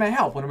help. How can I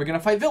help? When are we gonna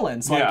fight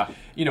villains? Like,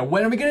 you know,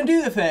 when are we gonna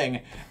do the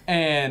thing?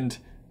 And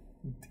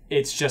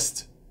it's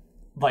just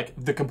like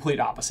the complete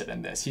opposite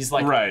in this. He's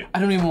like, I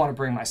don't even want to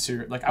bring my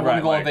suit. Like, I want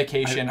to go on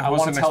vacation. I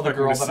want to tell the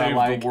girl that I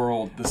like. The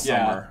world this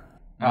summer.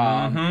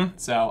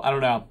 So I don't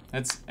know.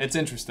 It's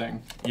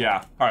interesting.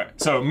 Yeah. All right.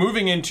 So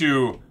moving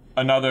into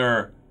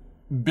another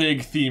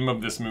big theme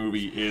of this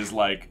movie is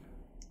like,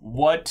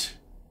 what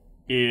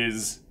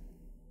is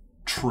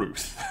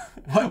truth?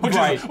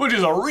 Which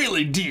is a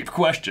really deep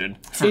question.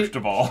 First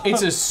of all,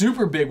 it's a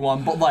super big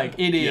one, but like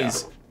it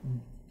is.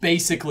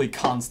 Basically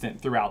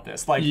constant throughout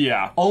this. Like,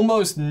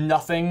 almost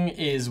nothing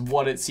is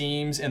what it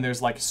seems, and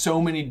there's like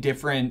so many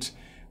different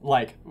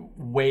like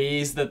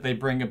ways that they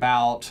bring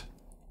about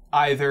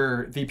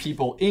either the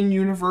people in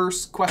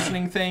universe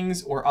questioning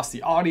things, or us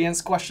the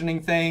audience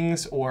questioning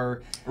things,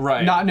 or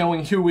not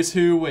knowing who is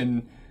who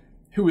and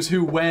who is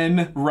who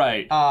when.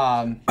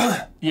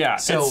 Yeah.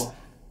 So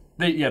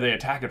they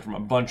attack it from a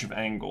bunch of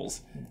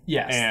angles.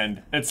 Yes.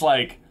 And it's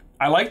like,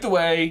 I like the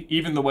way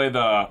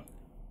the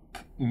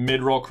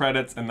mid-roll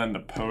credits and then the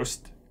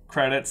post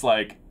credits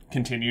like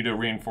continue to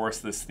reinforce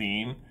this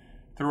theme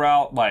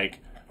throughout. Like,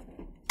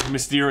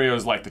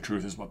 Mysterio's like, the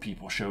truth is what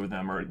people show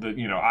them, or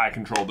I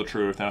control the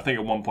truth. And I think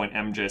at one point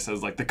MJ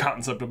says like the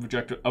concept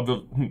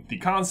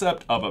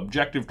of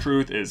objective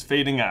truth is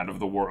fading out of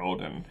the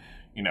world, and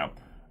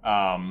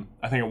I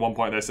think at one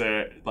point they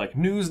say like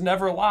news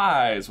never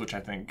lies, which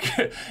I think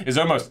is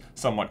almost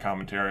somewhat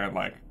commentary on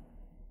like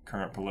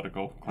current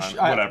political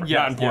climate, whatever.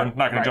 Not important.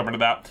 Not going to jump into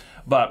that,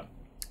 but.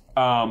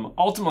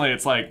 Ultimately,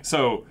 it's like,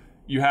 so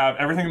you have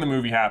everything in the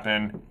movie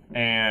happen,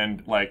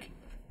 and like,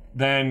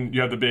 then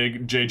you have the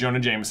big J. Jonah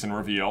Jameson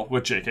reveal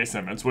with J.K.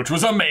 Simmons, which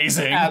was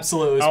amazing.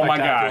 Absolutely Oh my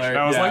gosh.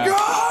 I was like,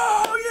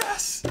 oh,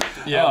 yes!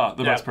 Yeah.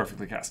 The best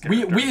perfectly cast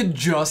character. We had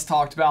just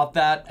talked about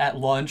that at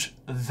lunch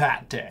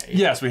that day.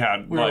 Yes, we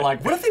had. We were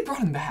like, what if they brought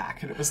him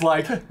back? And it was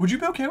like, would you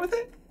be okay with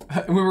it?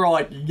 And we were all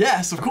like,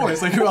 yes, of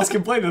course. Like, who else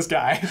can play this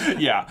guy?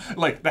 Yeah.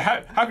 Like,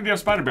 how could you have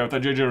Spider-Man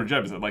without J. Jonah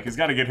Jameson? Like, he's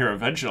got to get here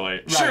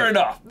eventually. Sure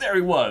enough, there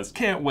he was.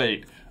 Can't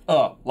wait.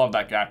 Love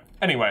that guy.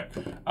 Anyway,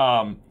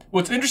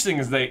 what's interesting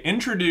is they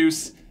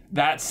introduce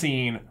that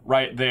scene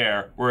right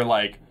there where,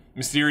 like,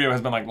 Mysterio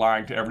has been, like,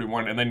 lying to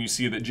everyone, and then you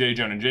see that J.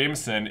 Jonah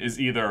Jameson is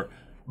either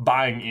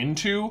buying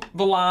into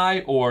the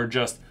lie or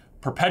just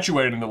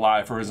perpetuating the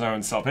lie for his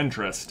own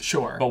self-interest.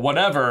 Sure. But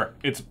whatever,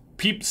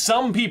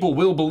 some people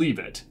will believe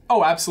it.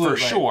 Oh, absolutely.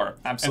 For sure.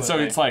 Absolutely.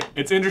 And so it's like,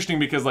 it's interesting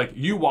because like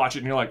you watch it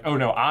and you're like, oh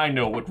no, I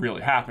know what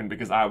really happened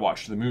because I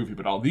watched the movie.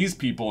 But all these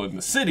people in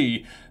the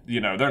city,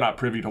 they're not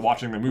privy to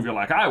watching the movie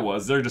like I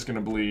was. They're just going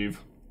to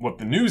believe what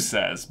the news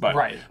says.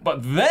 But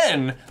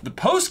then the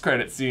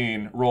post-credit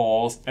scene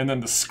rolls and then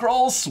the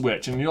scrolls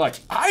switch and you're like,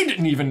 I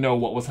didn't even know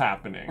what was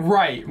happening.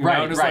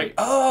 And it's like,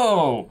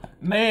 oh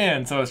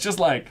man. So it's just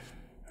like,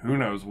 who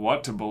knows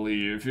what to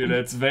believe.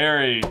 It's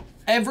very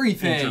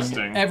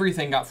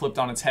everything got flipped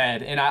on its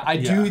head, and I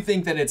do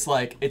think that it's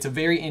a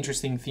very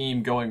interesting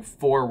theme going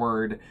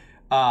forward,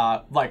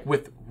 like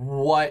with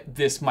what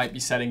this might be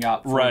setting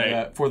up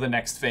for the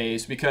next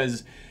phase,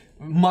 because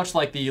much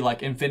like the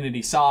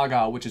Infinity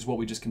Saga, which is what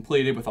we just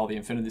completed with all the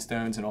Infinity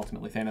Stones and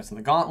ultimately Thanos and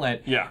the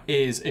Gauntlet,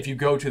 is if you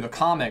go to the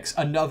comics,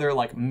 another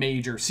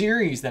major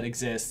series that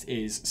exists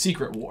is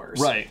Secret Wars.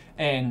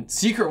 And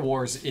Secret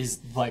Wars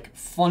is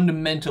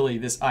fundamentally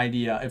this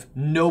idea of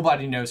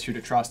nobody knows who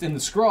to trust. And the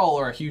Skrull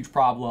are a huge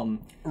problem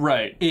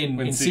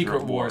in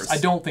Secret Wars. I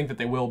don't think that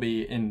they will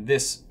be in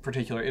this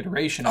particular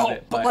iteration of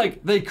it.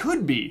 But they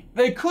could be.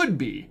 They could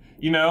be.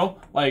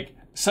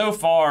 So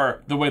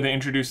far, the way they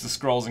introduce the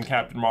Skrulls in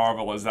Captain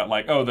Marvel is that,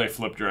 they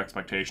flipped your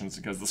expectations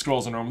because the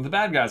Skrulls are normally the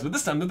bad guys, but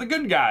this time they're the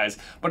good guys.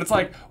 But it's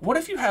what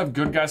if you have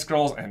good guy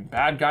Skrulls and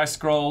bad guy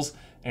Skrulls,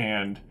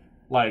 and,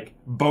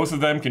 both of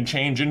them can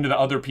change into the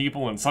other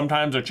people, and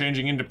sometimes they're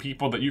changing into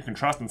people that you can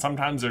trust, and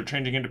sometimes they're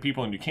changing into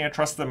people and you can't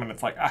trust them, and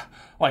it's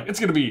it's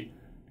gonna be...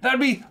 That'd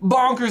be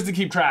bonkers to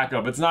keep track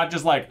of. It's not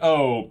just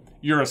oh,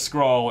 you're a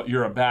Skrull,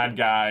 you're a bad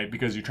guy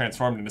because you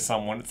transformed into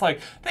someone. It's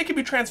they could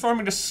be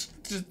transforming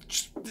to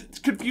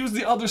confuse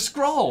the other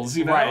Skrulls,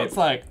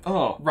 It's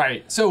oh.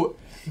 Right. So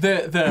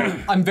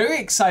I'm very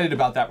excited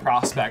about that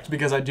prospect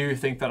because I do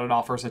think that it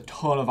offers a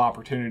ton of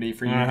opportunity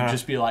for you to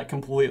just be like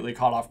completely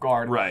caught off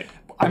guard. Right.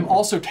 I'm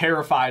also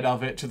terrified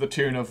of it to the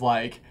tune of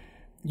like,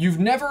 you've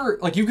never,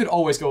 like, you could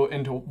always go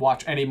into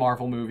watch any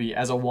Marvel movie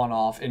as a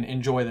one-off and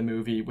enjoy the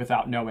movie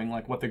without knowing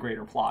like what the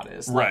greater plot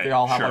is. Like, right. They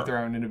all have like their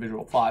own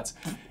individual plots.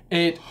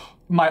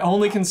 My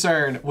only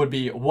concern would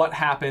be what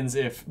happens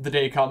if the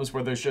day comes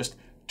where there's just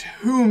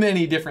too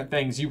many different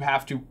things you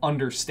have to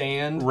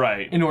understand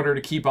in order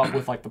to keep up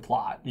with like the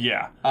plot.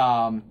 Yeah.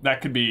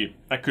 That could be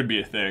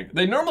a thing.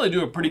 They normally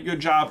do a pretty good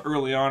job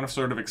early on of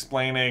sort of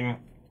explaining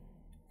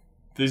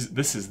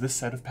this is this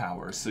set of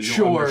powers, so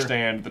you'll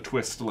understand the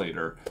twist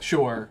later.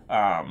 Sure.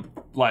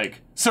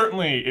 Like,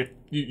 certainly if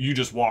you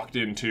just walked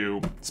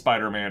into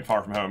Spider-Man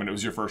Far From Home and it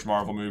was your first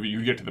Marvel movie,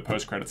 you'd get to the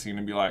post-credit scene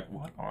and be like,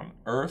 what on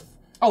earth?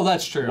 Oh,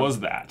 that's true.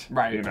 Was that?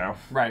 Right. You know?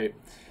 Right.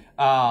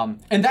 And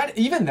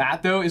that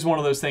though is one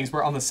of those things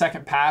where on the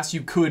second pass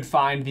you could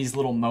find these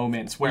little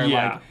moments where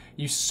like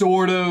you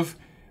sort of,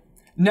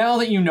 now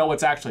that you know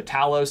it's actually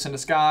Talos in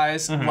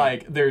disguise,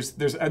 like there's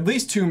at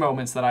least 2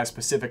 moments that I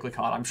specifically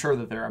caught. I'm sure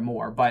that there are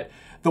more, but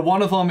the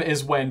one of them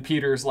is when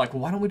Peter's like,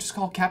 well, why don't we just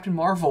call Captain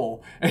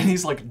Marvel? And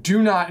he's like,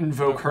 do not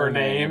invoke her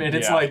name. And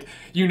it's like,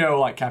 you know,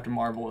 like Captain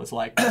Marvel is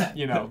like,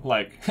 you know,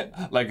 like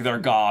their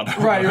god.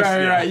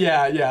 Right.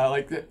 Yeah.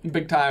 Like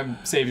big time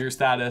savior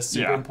status,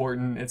 super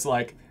important. It's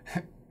like,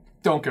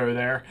 don't go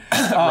there.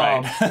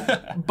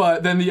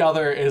 But then the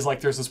other is like,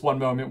 there's this one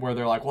moment where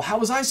they're like, well, how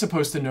was I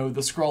supposed to know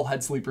the Skrull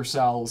had sleeper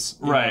cells?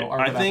 Right. Know, or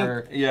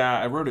whatever. I think,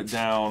 I wrote it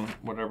down,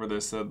 whatever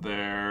they said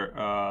there.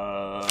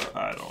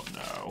 I don't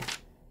know.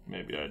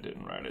 Maybe I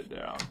didn't write it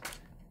down.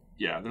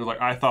 Yeah, they're like,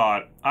 I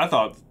thought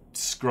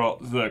Skrull,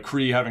 the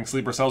Kree having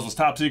sleeper cells was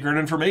top secret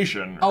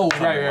information. Oh,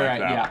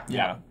 right.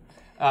 Yeah.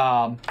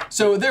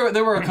 So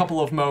there were a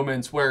couple of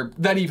moments where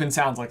that even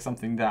sounds like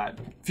something that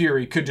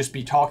Fury could just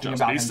be talking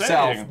about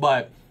himself,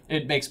 but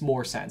it makes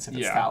more sense if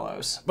it's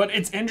Talos. But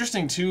it's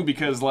interesting too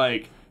because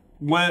like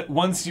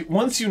once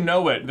you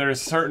know it, there's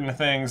certain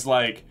things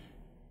like,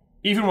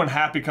 even when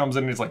Happy comes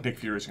in and he's like, Nick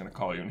Fury's gonna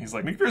call you, and he's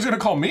like, Nick Fury's gonna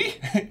call me?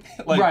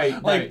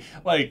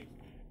 Like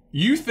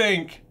you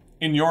think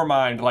in your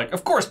mind, like,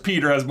 of course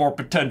Peter has more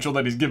potential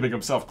than he's giving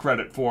himself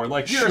credit for.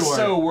 Like, you're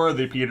so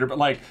worthy, Peter. But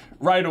like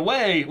right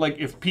away, like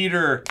if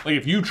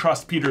you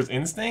trust Peter's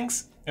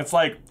instincts, it's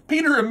like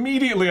Peter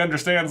immediately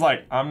understands,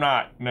 like,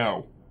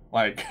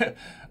 like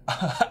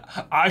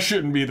I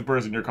shouldn't be the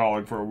person you're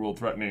calling for a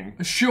world-threatening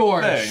thing.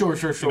 Sure.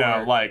 You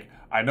know, like,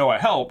 I know I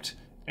helped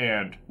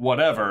and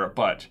whatever,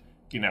 but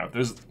you know,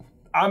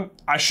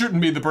 I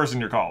shouldn't be the person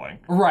you're calling.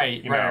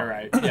 Right.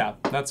 Yeah,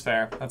 that's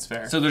fair.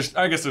 So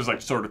I guess there's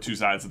like sort of 2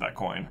 sides of that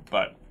coin,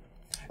 but.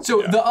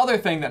 So the other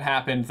thing that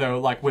happened though,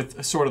 like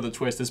with sort of the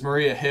twist, is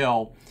Maria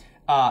Hill,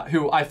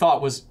 who I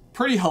thought was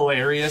pretty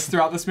hilarious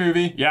throughout this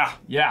movie. Yeah.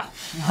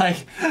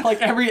 Like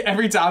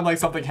every time like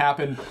something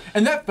happened,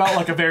 and that felt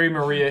like a very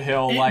Maria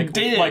Hill,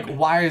 like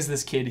why is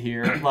this kid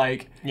here?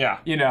 Like,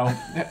 you know,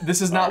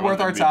 this is not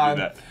worth our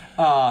time.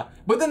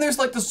 But then there's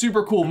like the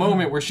super cool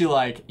moment where she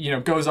like, you know,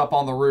 goes up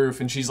on the roof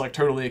and she's like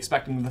totally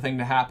expecting the thing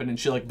to happen and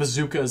she like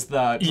bazookas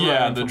the drone.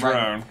 Yeah, the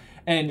drone.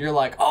 And you're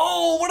like,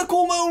 oh, what a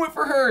cool moment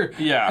for her.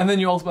 Yeah. And then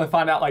you ultimately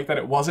find out like that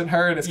it wasn't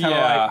her, and it's kind of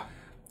like,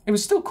 it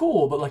was still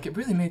cool, but like it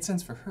really made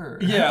sense for her.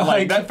 Yeah,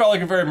 like that felt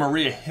like a very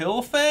Maria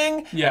Hill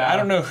thing. Yeah. I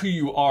don't know who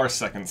you are,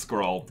 Second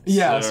Skrull.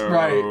 Yes, so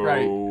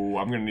right.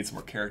 I'm gonna need some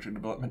more character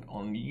development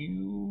on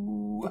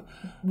you.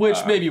 Which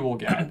maybe we'll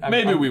get.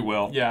 Maybe we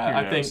will.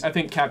 Yeah, I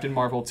think Captain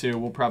Marvel 2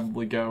 will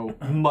probably go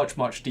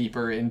much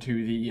deeper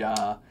into the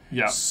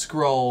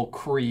Skrull,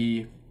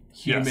 Kree,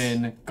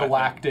 human,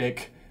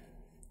 galactic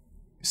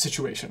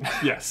situation.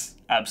 Yes,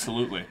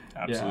 absolutely.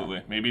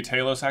 Maybe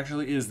Talos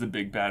actually is the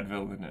big bad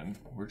villain, and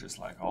we're just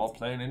like all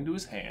playing into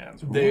his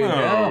hands. Who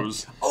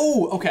knows?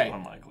 Oh, okay.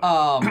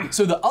 Unlikely.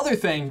 So the other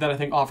thing that I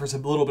think offers a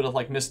little bit of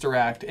like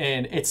misdirect,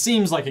 and it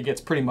seems like it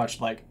gets pretty much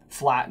like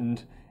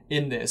flattened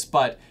in this,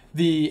 but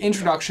the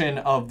introduction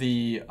of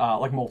the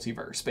like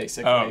multiverse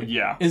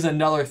basically is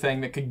another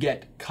thing that could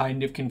get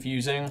kind of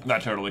confusing.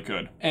 That totally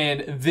could.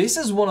 And this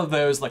is one of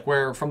those like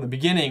where from the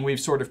beginning we've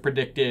sort of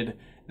predicted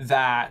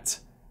that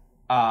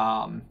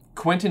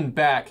Quentin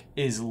Beck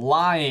is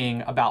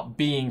lying about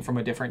being from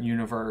a different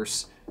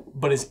universe,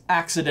 but is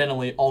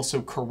accidentally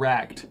also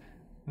correct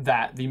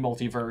that the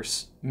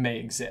multiverse may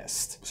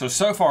exist.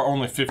 So far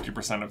only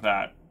 50% of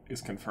that is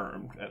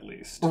confirmed, at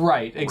least.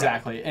 Right,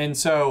 exactly. Right. And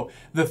so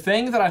the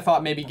thing that I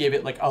thought maybe gave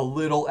it like a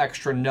little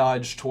extra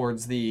nudge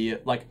towards the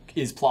like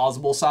is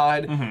plausible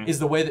side is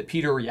the way that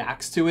Peter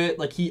reacts to it.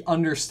 Like he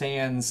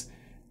understands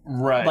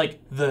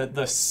like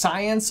the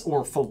science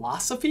or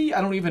philosophy.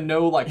 I don't even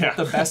know like what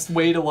the best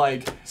way to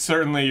like.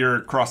 Certainly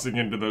you're crossing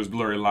into those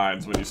blurry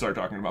lines when you start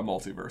talking about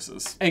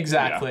multiverses.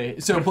 Exactly.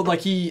 So but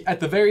like he at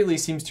the very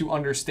least seems to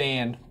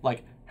understand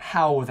like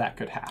how that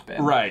could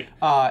happen. Right.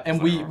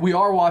 And we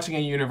are watching a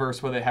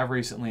universe where they have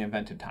recently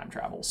invented time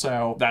travel.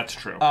 So that's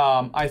true.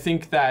 I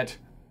think that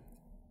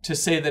to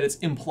say that it's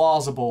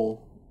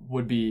implausible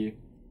would be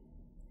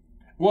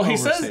Well,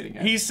 overstating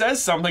it. he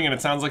says something, and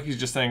it sounds like he's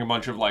just saying a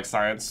bunch of like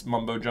science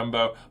mumbo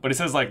jumbo. But he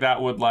says like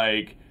that would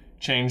like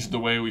change the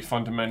way we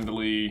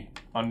fundamentally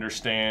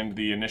understand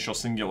the initial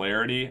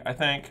singularity. I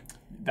think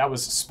that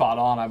was spot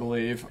on. I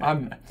believe.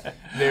 I'm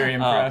very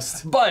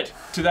impressed. But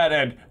to that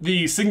end,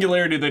 the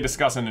singularity they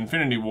discuss in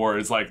Infinity War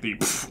is like the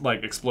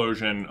like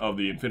explosion of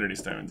the Infinity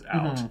Stones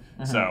out.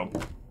 So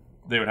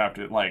they would have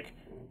to like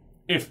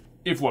if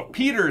what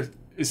Peter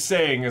is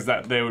saying is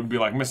that they would be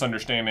like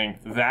misunderstanding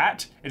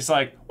that, it's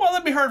like, well,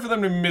 that'd be hard for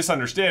them to be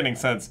misunderstanding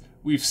since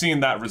we've seen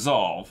that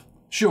resolve.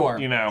 Sure.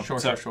 You know. Sure.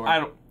 I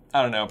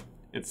don't know.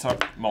 It's hard.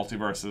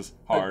 Multiverse is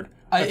hard.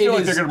 I feel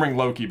like they're gonna bring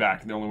Loki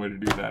back. The only way to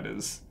do that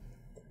is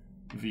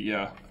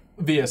via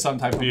some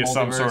type of via multiverse.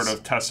 some sort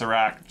of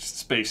Tesseract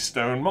space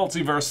stone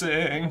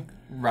multiversing.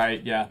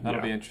 Right, yeah,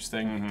 that'll be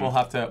interesting. We'll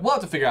have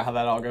to figure out how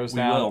that all goes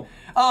down.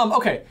 Will.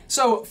 Okay,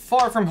 so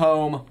Far From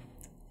Home.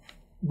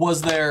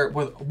 What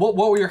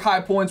were your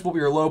high points? What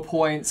were your low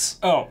points?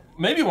 Oh,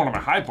 maybe one of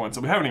my high points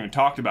that we haven't even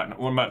talked about.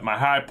 One of my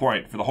high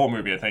point for the whole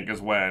movie, I think,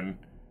 is when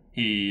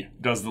he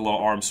does the little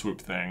arm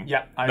swoop thing.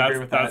 Yeah, I agree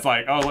with that. That's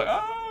like,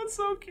 it's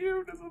so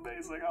cute. It's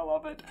amazing. I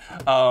love it.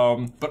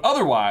 But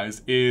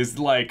otherwise is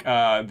like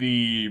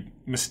the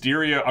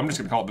Mysterio. I'm just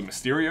gonna call it the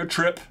Mysterio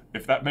trip,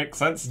 if that makes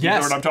sense. Yes, you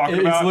know what I'm talking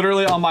about? It's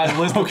literally on my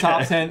list of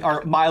top 10,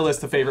 or my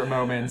list of favorite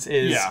moments.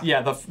 Is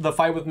the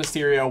fight with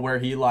Mysterio where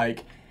he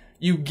like.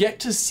 You get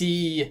to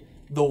see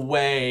the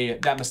way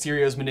that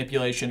Mysterio's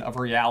manipulation of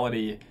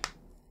reality,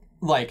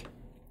 like,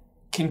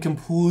 can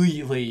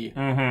completely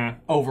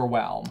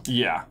overwhelm.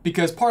 Yeah.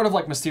 Because part of,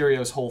 like,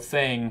 Mysterio's whole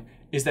thing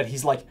is that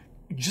he's, like,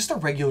 just a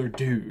regular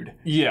dude.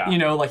 Yeah. You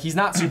know, like, he's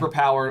not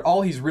superpowered.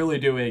 All he's really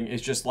doing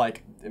is just,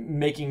 like,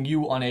 making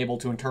you unable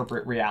to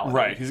interpret reality.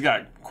 Right. He's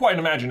got quite an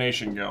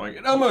imagination going.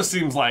 It almost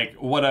seems like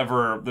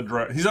whatever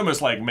he's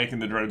almost, like, making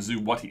the drones do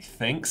what he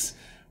thinks,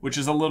 which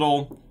is a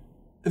little...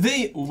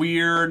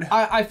 weird.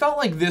 I felt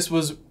like this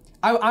was...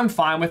 I'm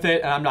fine with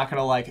it, and I'm not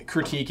gonna like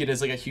critique it as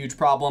like a huge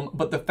problem,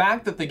 but the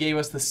fact that they gave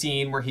us the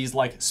scene where he's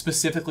like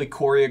specifically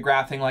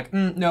choreographing like,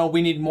 no,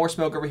 we need more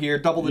smoke over here,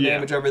 double the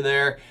damage over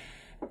there,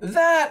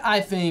 that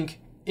I think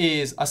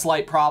is a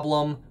slight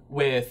problem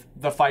with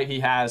the fight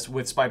he has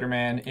with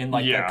Spider-Man in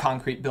like the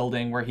concrete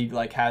building where he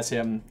like has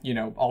him, you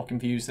know, all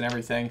confused and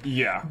everything.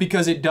 Yeah.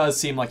 Because it does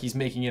seem like he's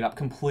making it up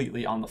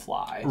completely on the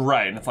fly.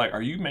 Right, and it's like,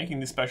 are you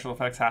making these special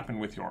effects happen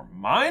with your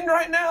mind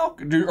right now?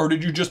 Or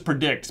did you just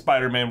predict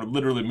Spider-Man would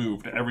literally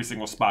move to every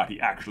single spot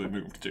he actually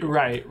moved to?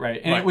 Right.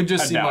 And it would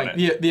just seem like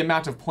the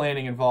amount of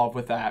planning involved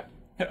with that.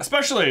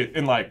 Especially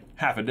in like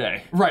half a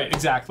day. Right,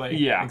 exactly.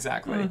 Yeah.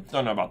 Exactly.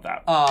 Don't know about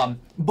that.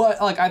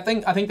 But like I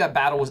think that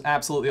battle was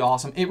absolutely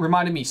awesome. It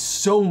reminded me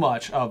so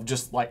much of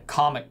just like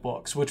comic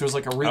books, which was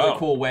like a really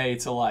cool way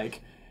to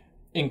like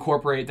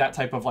incorporate that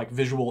type of like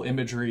visual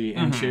imagery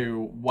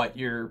into what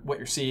you're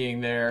seeing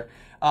there.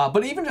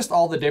 But even just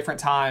all the different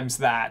times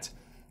that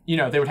you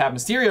know, they would have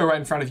Mysterio right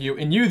in front of you,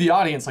 and you, the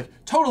audience, like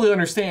totally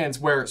understands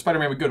where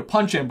Spider-Man would go to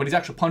punch him, but he's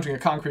actually punching a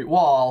concrete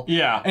wall.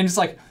 Yeah. And it's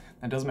like,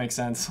 that doesn't make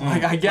sense.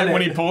 Like, I get it.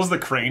 When he pulls the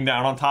crane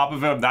down on top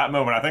of him, that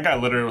moment, I think I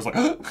literally was like,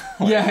 oh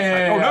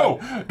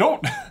no,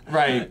 don't.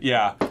 Right.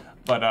 Yeah.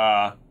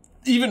 But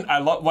even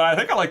what I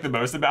think I like the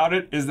most about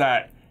it is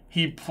that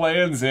he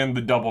plans in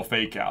the double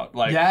fake out.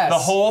 Like the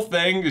whole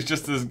thing is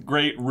just this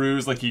great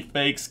ruse. Like he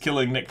fakes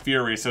killing Nick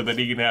Fury so that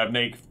he can have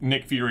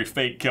Nick Fury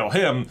fake kill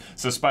him,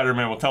 so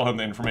Spider-Man will tell him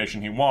the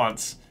information he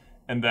wants.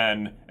 And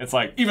then it's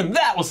like, even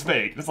that was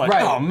fake. It's like,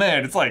 oh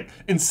man, it's like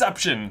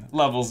Inception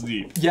levels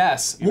deep.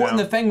 Yes. Well, and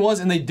the thing was,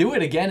 and they do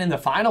it again in the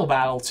final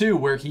battle too,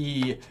 where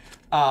he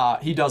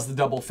does the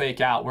double fake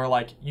out, where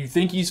like you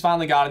think he's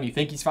finally got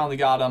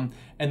him,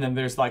 and then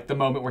there's like the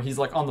moment where he's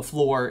like on the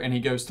floor and he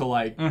goes to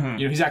like, you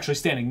know, he's actually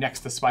standing next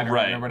to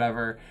Spider-Man or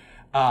whatever.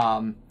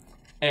 And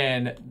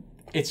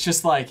it's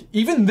just like,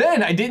 even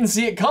then I didn't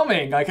see it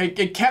coming. Like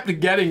it kept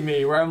getting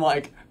me where I'm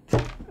like,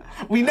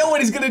 we know what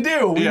he's gonna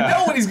do. We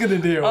know what he's gonna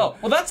do. Oh,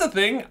 well, that's the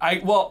thing.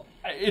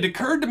 It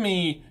occurred to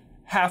me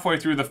halfway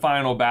through the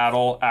final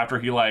battle after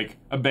he like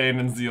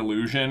abandons the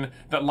illusion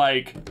that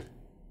like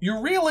you're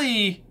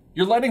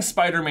letting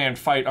Spider-Man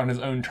fight on his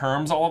own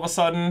terms all of a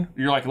sudden.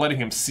 You're like letting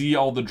him see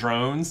all the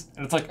drones,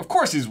 and it's like, of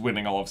course he's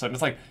winning all of a sudden.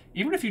 It's like,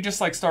 even if you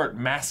just like start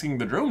masking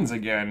the drones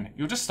again,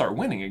 you'll just start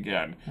winning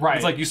again. Right.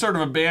 It's like you sort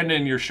of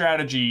abandon your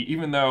strategy,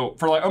 even though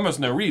for like almost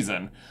no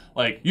reason.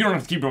 Like you don't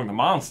have to keep doing the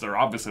monster.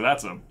 Obviously,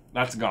 that's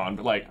gone.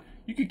 But like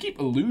you could keep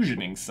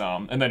illusioning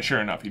some, and then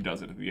sure enough, he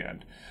does it at the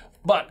end.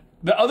 But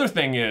the other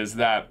thing is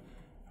that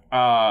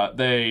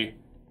that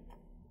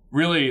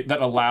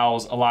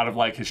allows a lot of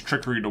like his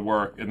trickery to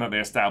work, and that they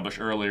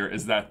established earlier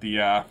is that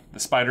the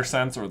spider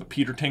sense or the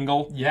Peter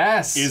tingle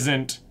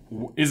isn't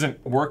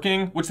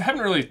working, which they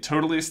haven't really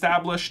totally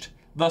established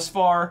thus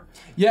far.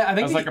 Yeah, I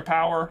think as like a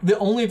power. The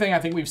only thing I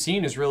think we've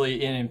seen is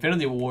really in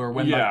Infinity War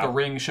when like the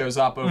ring shows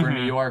up over in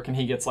New York and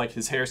he gets like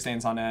his hair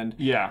stands on end.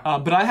 Yeah.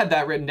 But I had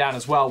that written down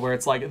as well, where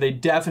it's like they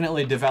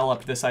definitely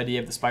developed this idea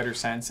of the spider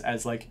sense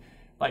as like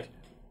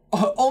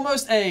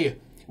almost a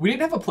we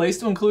didn't have a place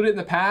to include it in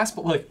the past,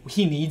 but like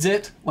he needs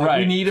it. Like Right.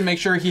 we need to make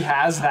sure he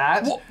has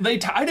that. Well, they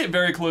tied it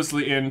very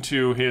closely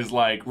into his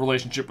like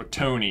relationship with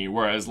Tony,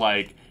 whereas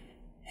like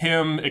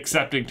him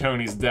accepting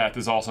Tony's death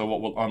is also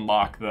what will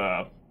unlock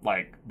the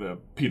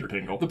Peter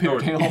Tingle. The Peter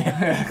Tingle.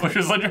 Which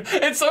is like,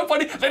 it's so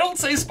funny. They don't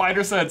say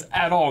spider sense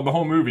at all in the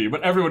whole movie,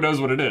 but everyone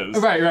knows what it is.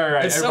 Right.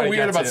 It's so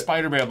weird about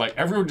Spider-Man. Like,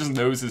 everyone just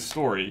knows his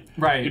story.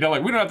 Right. You know,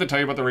 like, we don't have to tell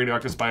you about the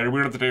radioactive spider. We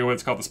don't have to tell you what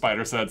it's called the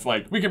spider sense.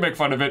 Like, we can make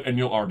fun of it, and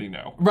you'll already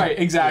know. Right,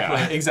 exactly.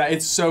 Yeah. Exactly.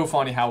 It's so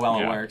funny how well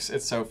it works.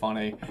 It's so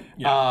funny.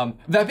 Yeah.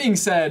 That being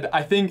said,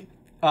 I think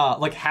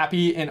like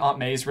Happy and Aunt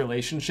May's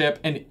relationship,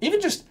 and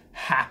even just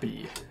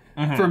Happy,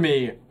 for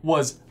me,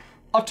 was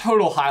a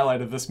total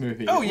highlight of this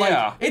movie. Oh,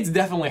 yeah. Like, it's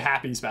definitely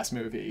Happy's best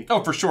movie.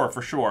 Oh, for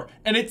sure.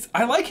 And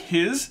I like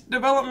his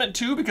development,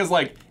 too, because,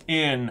 like,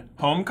 in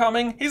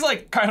Homecoming, he's,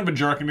 like, kind of a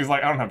jerk, and he's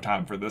like, I don't have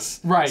time for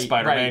this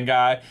Spider-Man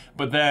guy.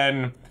 But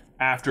then,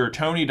 after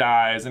Tony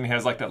dies, and he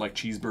has, like, that, like,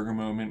 cheeseburger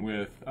moment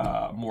with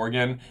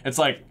Morgan, it's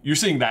like, you're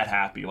seeing that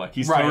Happy. Like,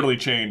 he's totally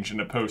changed in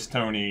a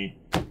post-Tony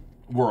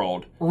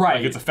world. Right.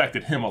 Like, it's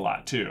affected him a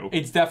lot, too.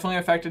 It's definitely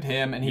affected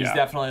him, and he's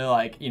definitely,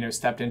 like, you know,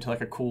 stepped into,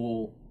 like, a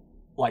cool,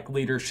 like,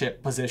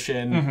 leadership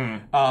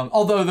position.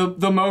 Although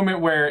the moment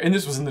where, and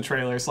this was in the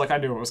trailer, so like I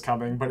knew it was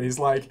coming, but he's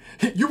like,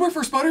 hey, you work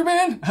for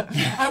Spider-Man?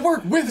 I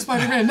work with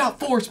Spider-Man, not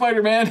for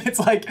Spider-Man. It's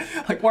like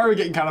why are we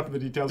getting caught up in the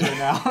details right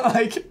now?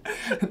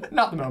 Like,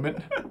 not the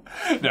moment.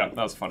 Yeah, that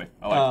was funny.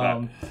 I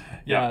like that.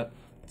 Yeah.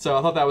 So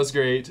I thought that was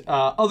great.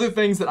 Other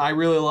things that I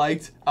really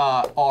liked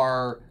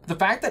are the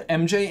fact that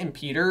MJ and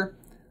Peter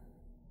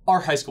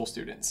are high school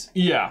students.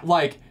 Yeah.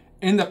 Like,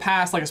 in the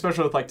past, like,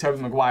 especially with, like,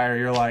 Tobey Maguire,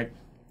 you're like,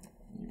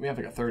 we have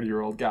like a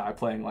 30-year-old guy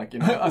playing like, you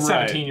know, a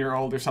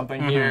 17-year-old or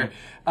something here.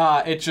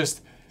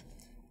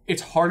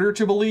 It's harder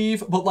to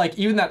believe, but like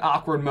even that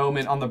awkward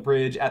moment on the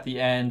bridge at the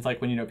end, like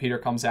when, you know, Peter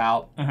comes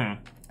out,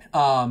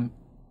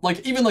 like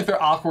even like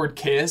their awkward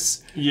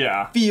kiss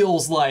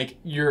feels like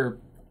you're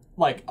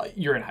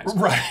in high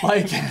school. Right.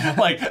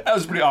 Like that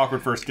was a pretty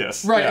awkward first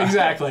kiss. Right,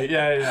 exactly.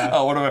 Yeah.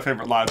 Oh, one of my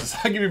favorite lines is,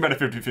 I'll give you about a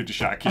 50-50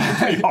 shot, kid. You're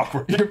pretty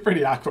awkward. You're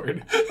pretty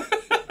awkward.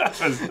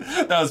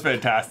 That was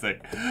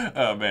fantastic.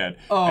 Oh, man.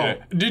 Oh.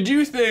 Did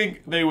you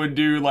think they would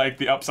do, like,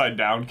 the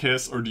upside-down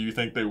kiss, or do you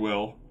think they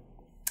will?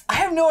 I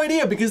have no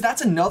idea, because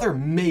that's another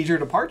major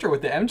departure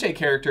with the MJ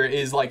character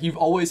is, like, you've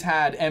always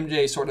had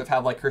MJ sort of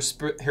have, like, her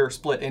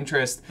split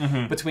interest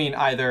between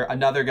either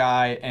another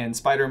guy and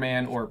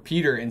Spider-Man or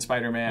Peter in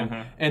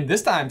Spider-Man. And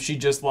this time she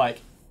just,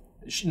 like,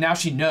 now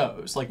she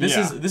knows. Like, this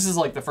is,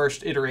 like, the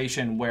first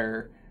iteration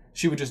where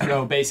she would just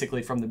know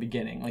basically from the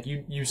beginning. Like,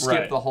 you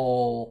skip the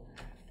whole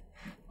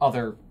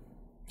other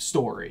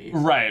story.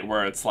 Right,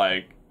 where it's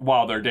like,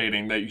 while they're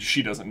dating, that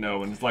she doesn't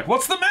know, and it's like,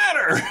 what's the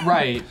matter?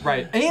 Right.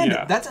 And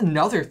that's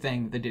another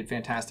thing that did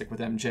fantastic with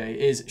MJ,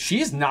 is she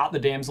is not the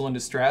damsel in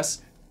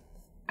distress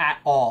at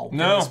all in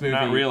this movie.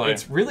 Not really.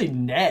 It's really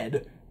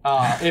Ned,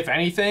 if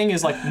anything,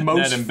 is like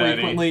most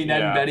frequently,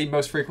 Ned and Betty,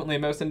 most frequently,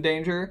 most in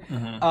danger.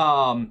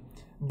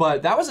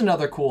 But that was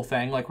another cool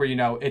thing, like where, you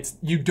know,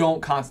 you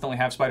don't constantly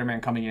have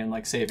Spider-Man coming in,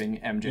 like saving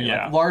MJ.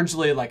 Yeah.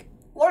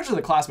 Largely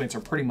the classmates are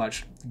pretty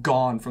much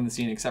gone from the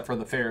scene except for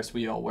the Ferris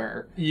wheel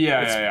where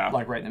it's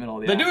like right in the middle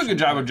of the They do a good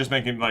job of just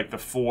making like the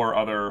 4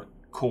 other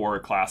core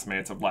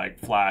classmates of like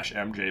Flash,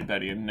 MJ,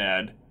 Betty, and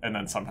Ned, and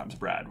then sometimes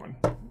Brad when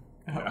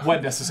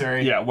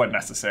necessary. Yeah, when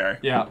necessary.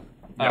 Yeah.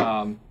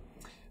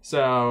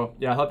 So,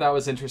 yeah, I thought that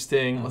was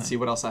interesting. Let's see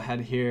what else I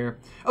had here.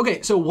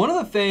 Okay, so one of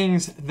the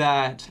things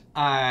that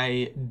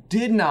I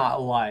did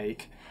not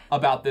like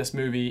about this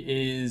movie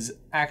is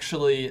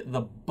actually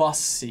the bus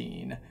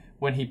scene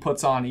when he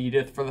puts on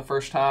Edith for the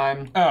first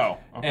time. Oh,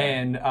 okay.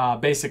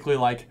 And basically,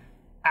 like,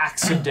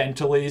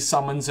 accidentally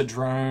summons a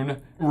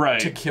drone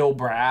to kill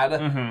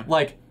Brad.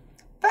 Like,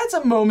 that's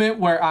a moment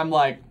where I'm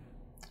like,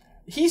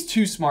 he's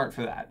too smart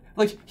for that.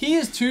 Like, he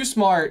is too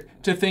smart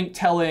to think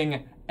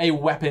telling a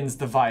weapons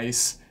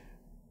device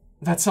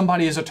that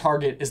somebody is a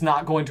target is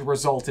not going to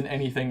result in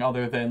anything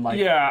other than, like,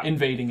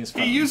 invading his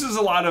phone. He uses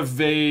a lot of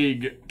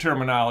vague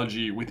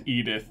terminology with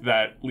Edith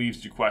that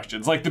leaves you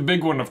questions. Like, the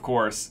big one, of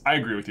course, I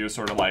agree with you, is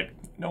sort of like,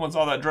 no one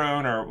saw that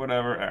drone or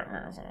whatever.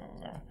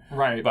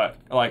 Right. But,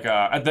 like,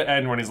 at the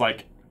end when he's,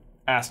 like,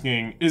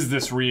 asking, is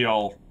this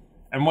real?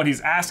 And what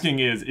he's asking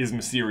is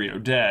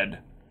Mysterio dead?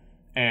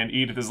 And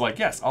Edith is like,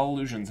 yes, all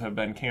illusions have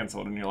been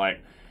canceled. And you're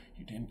like,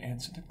 you didn't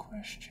answer the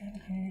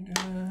question,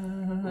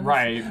 Edith.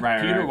 Right.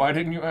 Peter, why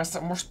didn't you ask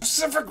that more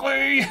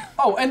specifically?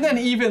 Oh, and then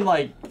even,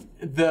 like,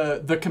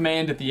 the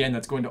command at the end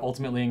that's going to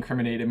ultimately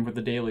incriminate him with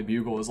the Daily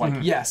Bugle is like,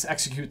 yes,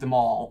 execute them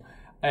all.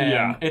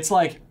 And it's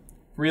like,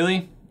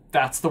 really?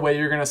 That's the way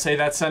you're going to say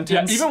that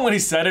sentence? Yeah, even when he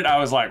said it, I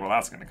was like, well,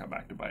 that's going to come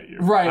back to bite you.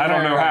 Right. I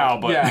don't know how,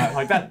 but... Yeah,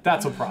 like,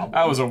 that's a problem.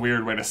 That was a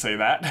weird way to say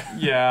that.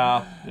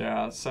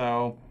 Yeah,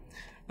 so...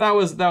 That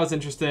was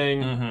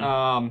interesting.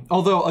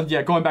 Although,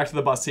 going back to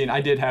the bus scene, I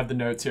did have the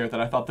notes here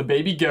that I thought the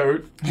baby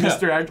goat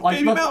misdirect, like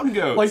baby mountain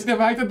goats, like the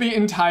fact that the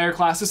entire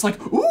class is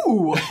like,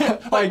 ooh,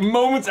 like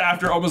moments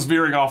after almost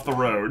veering off the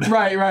road.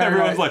 Right.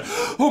 Everyone's like,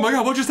 oh my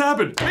god, what just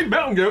happened? Baby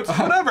mountain goats,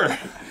 whatever.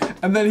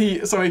 And then he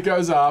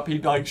goes up, he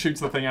like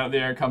shoots the thing out of the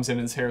air, comes in,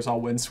 and his hair's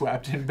all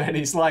windswept. And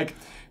Benny's like,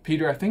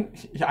 Peter,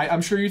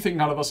 I'm sure you think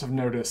none of us have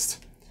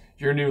noticed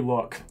your new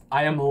look.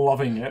 I am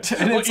loving it.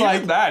 And it's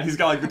like that. He's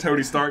got like the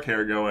Tony Stark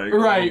hair going.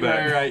 Right,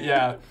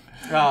 yeah.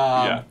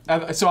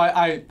 So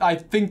I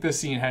think this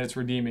scene had its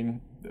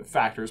redeeming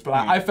factors, but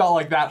I felt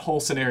like that whole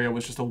scenario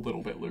was just a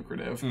little bit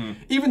lucrative.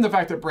 Even the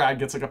fact that Brad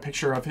gets like a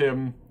picture of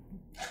him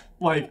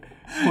like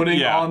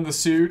putting on the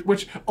suit,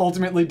 which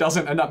ultimately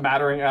doesn't end up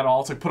mattering at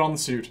all. It's like, put on the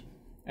suit.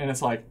 And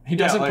it's like, he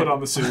doesn't put on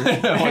the suit.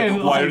 Like,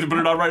 why did you put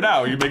it on right now?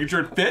 Are you making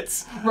sure it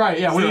fits? Right,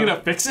 yeah. What, are you going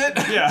to fix it?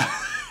 Yeah.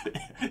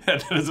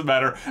 That doesn't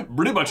matter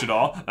pretty much at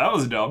all. That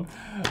was dumb.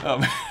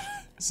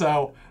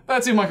 So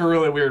that seemed like a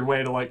really weird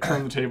way to like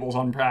turn the tables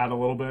on Brad a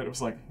little bit. It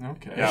was like,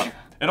 okay. Yeah.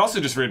 It also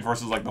just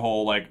reinforces like the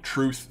whole like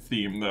truth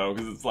theme though,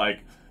 because it's like,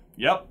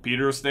 yep,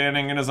 Peter's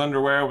standing in his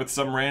underwear with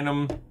some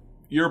random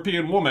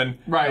European woman.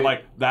 Right. And,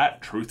 like,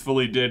 that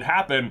truthfully did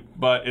happen,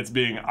 but it's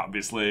being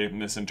obviously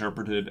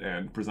misinterpreted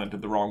and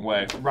presented the wrong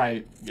way.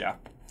 Right. Yeah.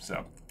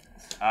 So,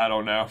 I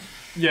don't know.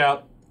 Yeah.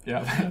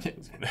 Yeah.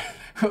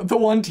 The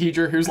one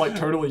teacher who's like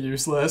totally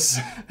useless,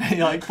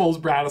 he like pulls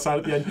Brad aside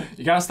at the end.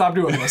 You gotta stop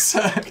doing this.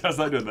 Gotta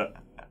stop doing that.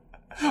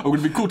 I'm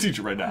gonna be a cool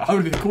teacher right now. I'm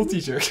gonna be the cool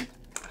teacher.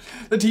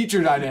 The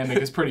teacher dynamic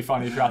is pretty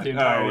funny throughout the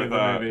entirety of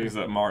the movie. Is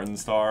that Martin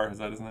Starr? Is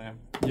that his name?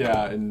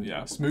 Yeah, and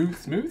yeah, Smooth?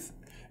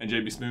 And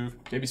JB Smoove?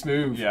 JB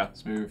Smoove. Yeah.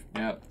 Smooth,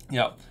 yeah.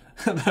 Yep.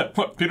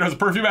 What, Peter has a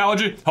perfume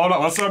allergy? Hold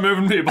on, let's start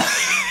moving people.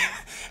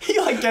 He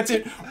like gets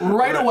it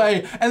right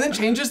away and then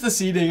changes the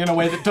seating in a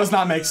way that does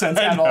not make sense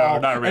at all.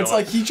 Not really. It's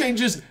like he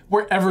changes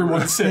where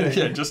everyone's sitting.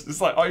 Yeah, just it's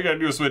like all you gotta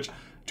do is switch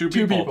two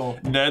people.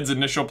 Ned's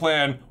initial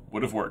plan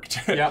would have worked.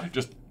 Yeah.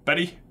 Just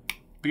Betty,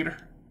 Peter,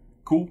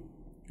 cool,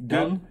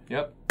 done.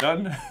 Yep.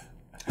 Done.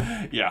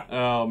 Yeah.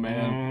 Oh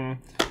man.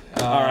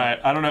 All right.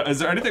 I don't know. Is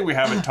there anything we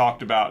haven't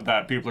talked about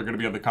that people are going to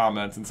be in the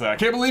comments and say, I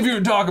can't believe you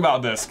would talk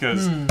about this?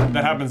 Because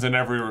that happens in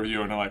every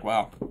review, and they're like,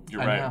 wow, you're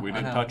right. We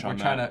didn't touch on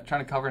that.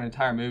 Trying to cover an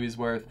entire movie's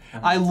worth.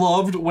 I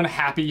loved when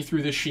Happy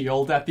threw the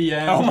shield at the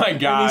end. Oh my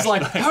gosh. And he's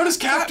like, how does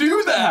Cap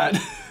do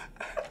that?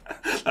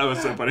 That was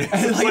so funny.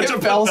 And like,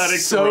 it fell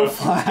so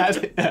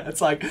flat. Yeah,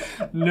 it's like,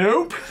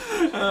 nope.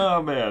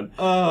 Oh man.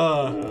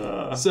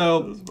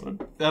 So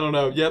I don't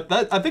know. Yep.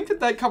 I think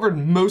that covered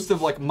most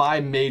of like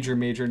my major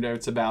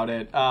notes about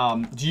it.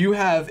 Do you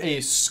have a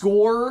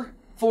score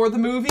for the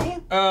movie?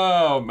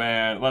 Oh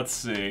man. Let's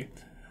see.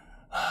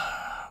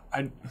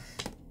 I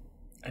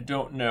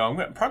don't know. I'm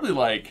gonna, probably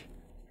like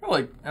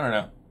I don't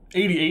know.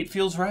 88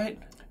 feels right.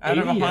 Out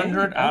of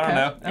 100. I don't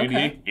know.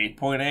 88,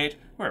 8.8.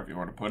 Wherever you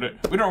want to put it.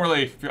 We don't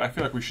really, I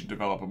feel like we should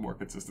develop a more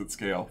consistent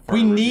scale.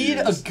 We need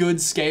a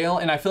good scale,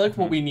 and I feel like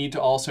what we need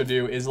to also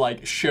do is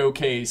like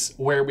showcase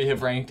where we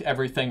have ranked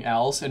everything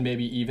else, and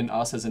maybe even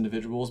us as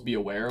individuals be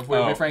aware of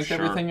where we've ranked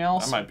everything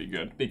else. That might be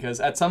good.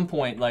 Because at some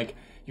point, like,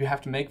 you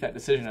have to make that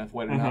decision of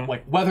whether or not,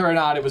 like, whether or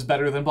not it was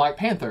better than Black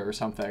Panther or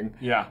something.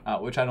 Yeah.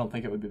 Which I don't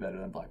think it would be better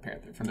than Black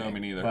Panther for me. No,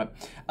 me neither. But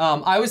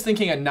I was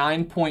thinking a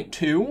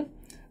 9.2,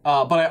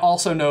 but I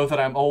also know that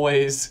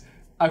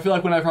I feel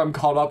like whenever I'm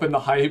caught up in the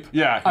hype,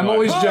 I'm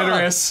always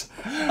generous.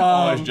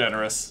 Always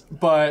generous.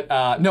 But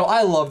no,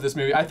 I love this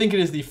movie. I think it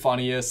is the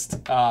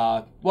funniest,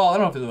 well, I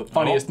don't know if it's the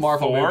funniest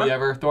Marvel movie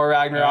ever. Thor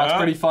Ragnarok's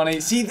pretty funny.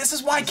 See, this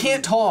is why I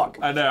can't talk.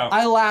 I know.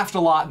 I laughed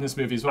a lot in this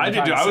movie is what I'm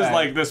trying to say. I was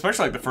like,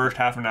 especially like the first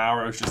half an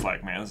hour, I was just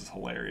like, man, this is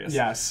hilarious.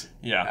 Yes.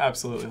 Yeah.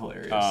 Absolutely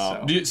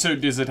hilarious. So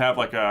does it have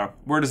like a,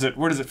 where does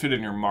it fit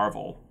in your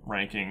Marvel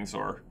rankings,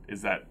 or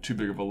is that too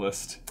big of a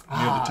list?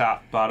 Near the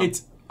top, bottom?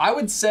 I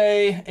would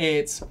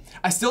say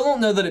I still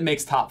don't know that it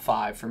makes top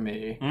 5 for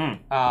me.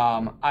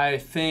 I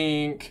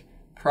think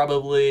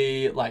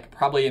probably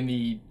in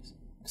the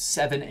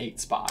 7-8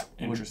 spot.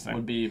 Interesting.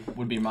 Would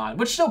be mine,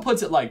 which still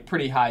puts it like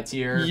pretty high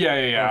tier.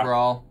 Yeah.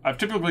 Overall, I've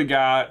typically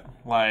got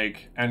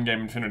like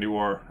Endgame, Infinity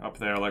War up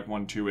there, like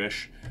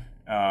 1-2-ish.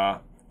 I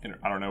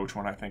don't know which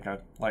one I think I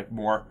like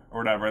more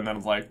or whatever, and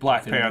then like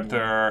Black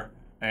Panther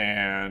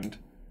and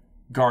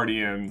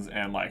Guardians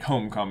and like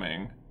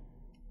Homecoming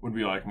would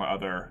be like my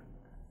other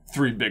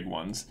 3 big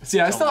ones.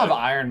 See, I still have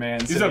Iron Man.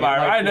 You still have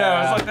Iron Man? I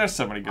know. It's like there's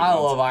so many good ones. I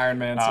love Iron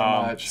Man so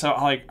much. So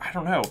like I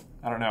don't know.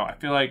 I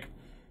feel like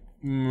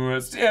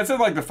it's in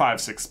like the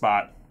 5-6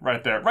 spot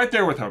right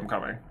there with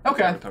Homecoming.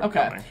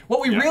 Okay.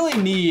 What we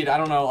really need, I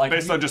don't know, like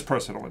based on just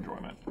personal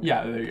enjoyment.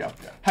 Yeah, there you go.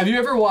 Yeah. Have you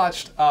ever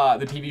watched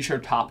the TV show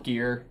Top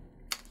Gear?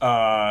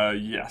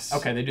 Yes.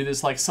 Okay, they do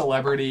this like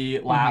celebrity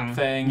lap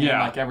thing. Yeah. And,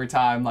 like every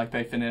time like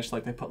they finish,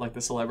 like they put like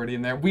the celebrity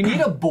in there. We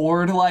need a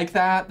board like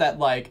that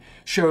like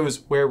shows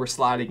where we're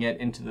sliding it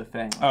into the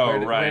thing.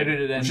 Like, where did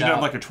it end up? We should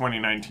have like a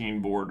 2019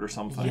 board or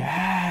something.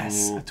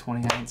 Yes, a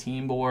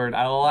 2019 board.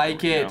 I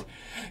like it. Yeah.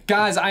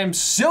 Guys, I am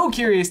so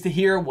curious to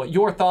hear what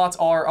your thoughts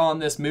are on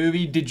this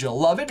movie. Did you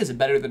love it? Is it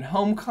better than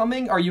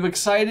Homecoming? Are you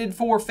excited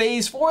for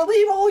Phase 4?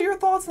 Leave all your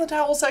thoughts in the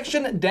towel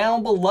section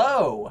down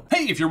below.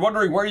 Hey, if you're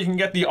wondering where you can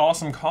get the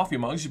awesome coffee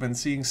mugs you've been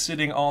seeing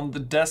sitting on the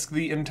desk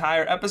the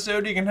entire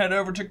episode, you can head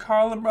over to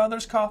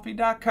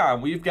CarlinBrothersCoffee.com.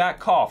 We've got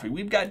coffee,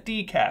 we've got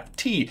decaf,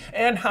 tea,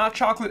 and hot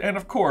chocolate, and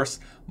of course,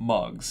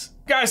 mugs.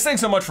 Guys, thanks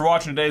so much for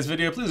watching today's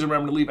video. Please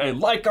remember to leave a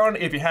like on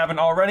it if you haven't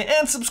already,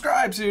 and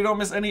subscribe so you don't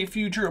miss any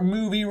future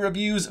movie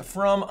reviews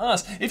from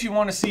us. If you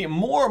want to see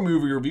more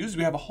movie reviews,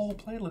 we have a whole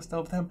playlist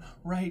of them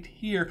right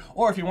here.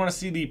 Or if you want to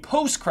see the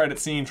post-credit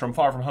scene from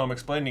Far From Home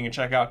Explained, you can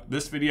check out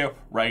this video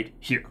right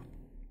here.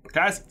 But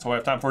guys, that's all we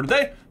have time for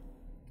today.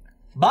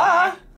 Bye!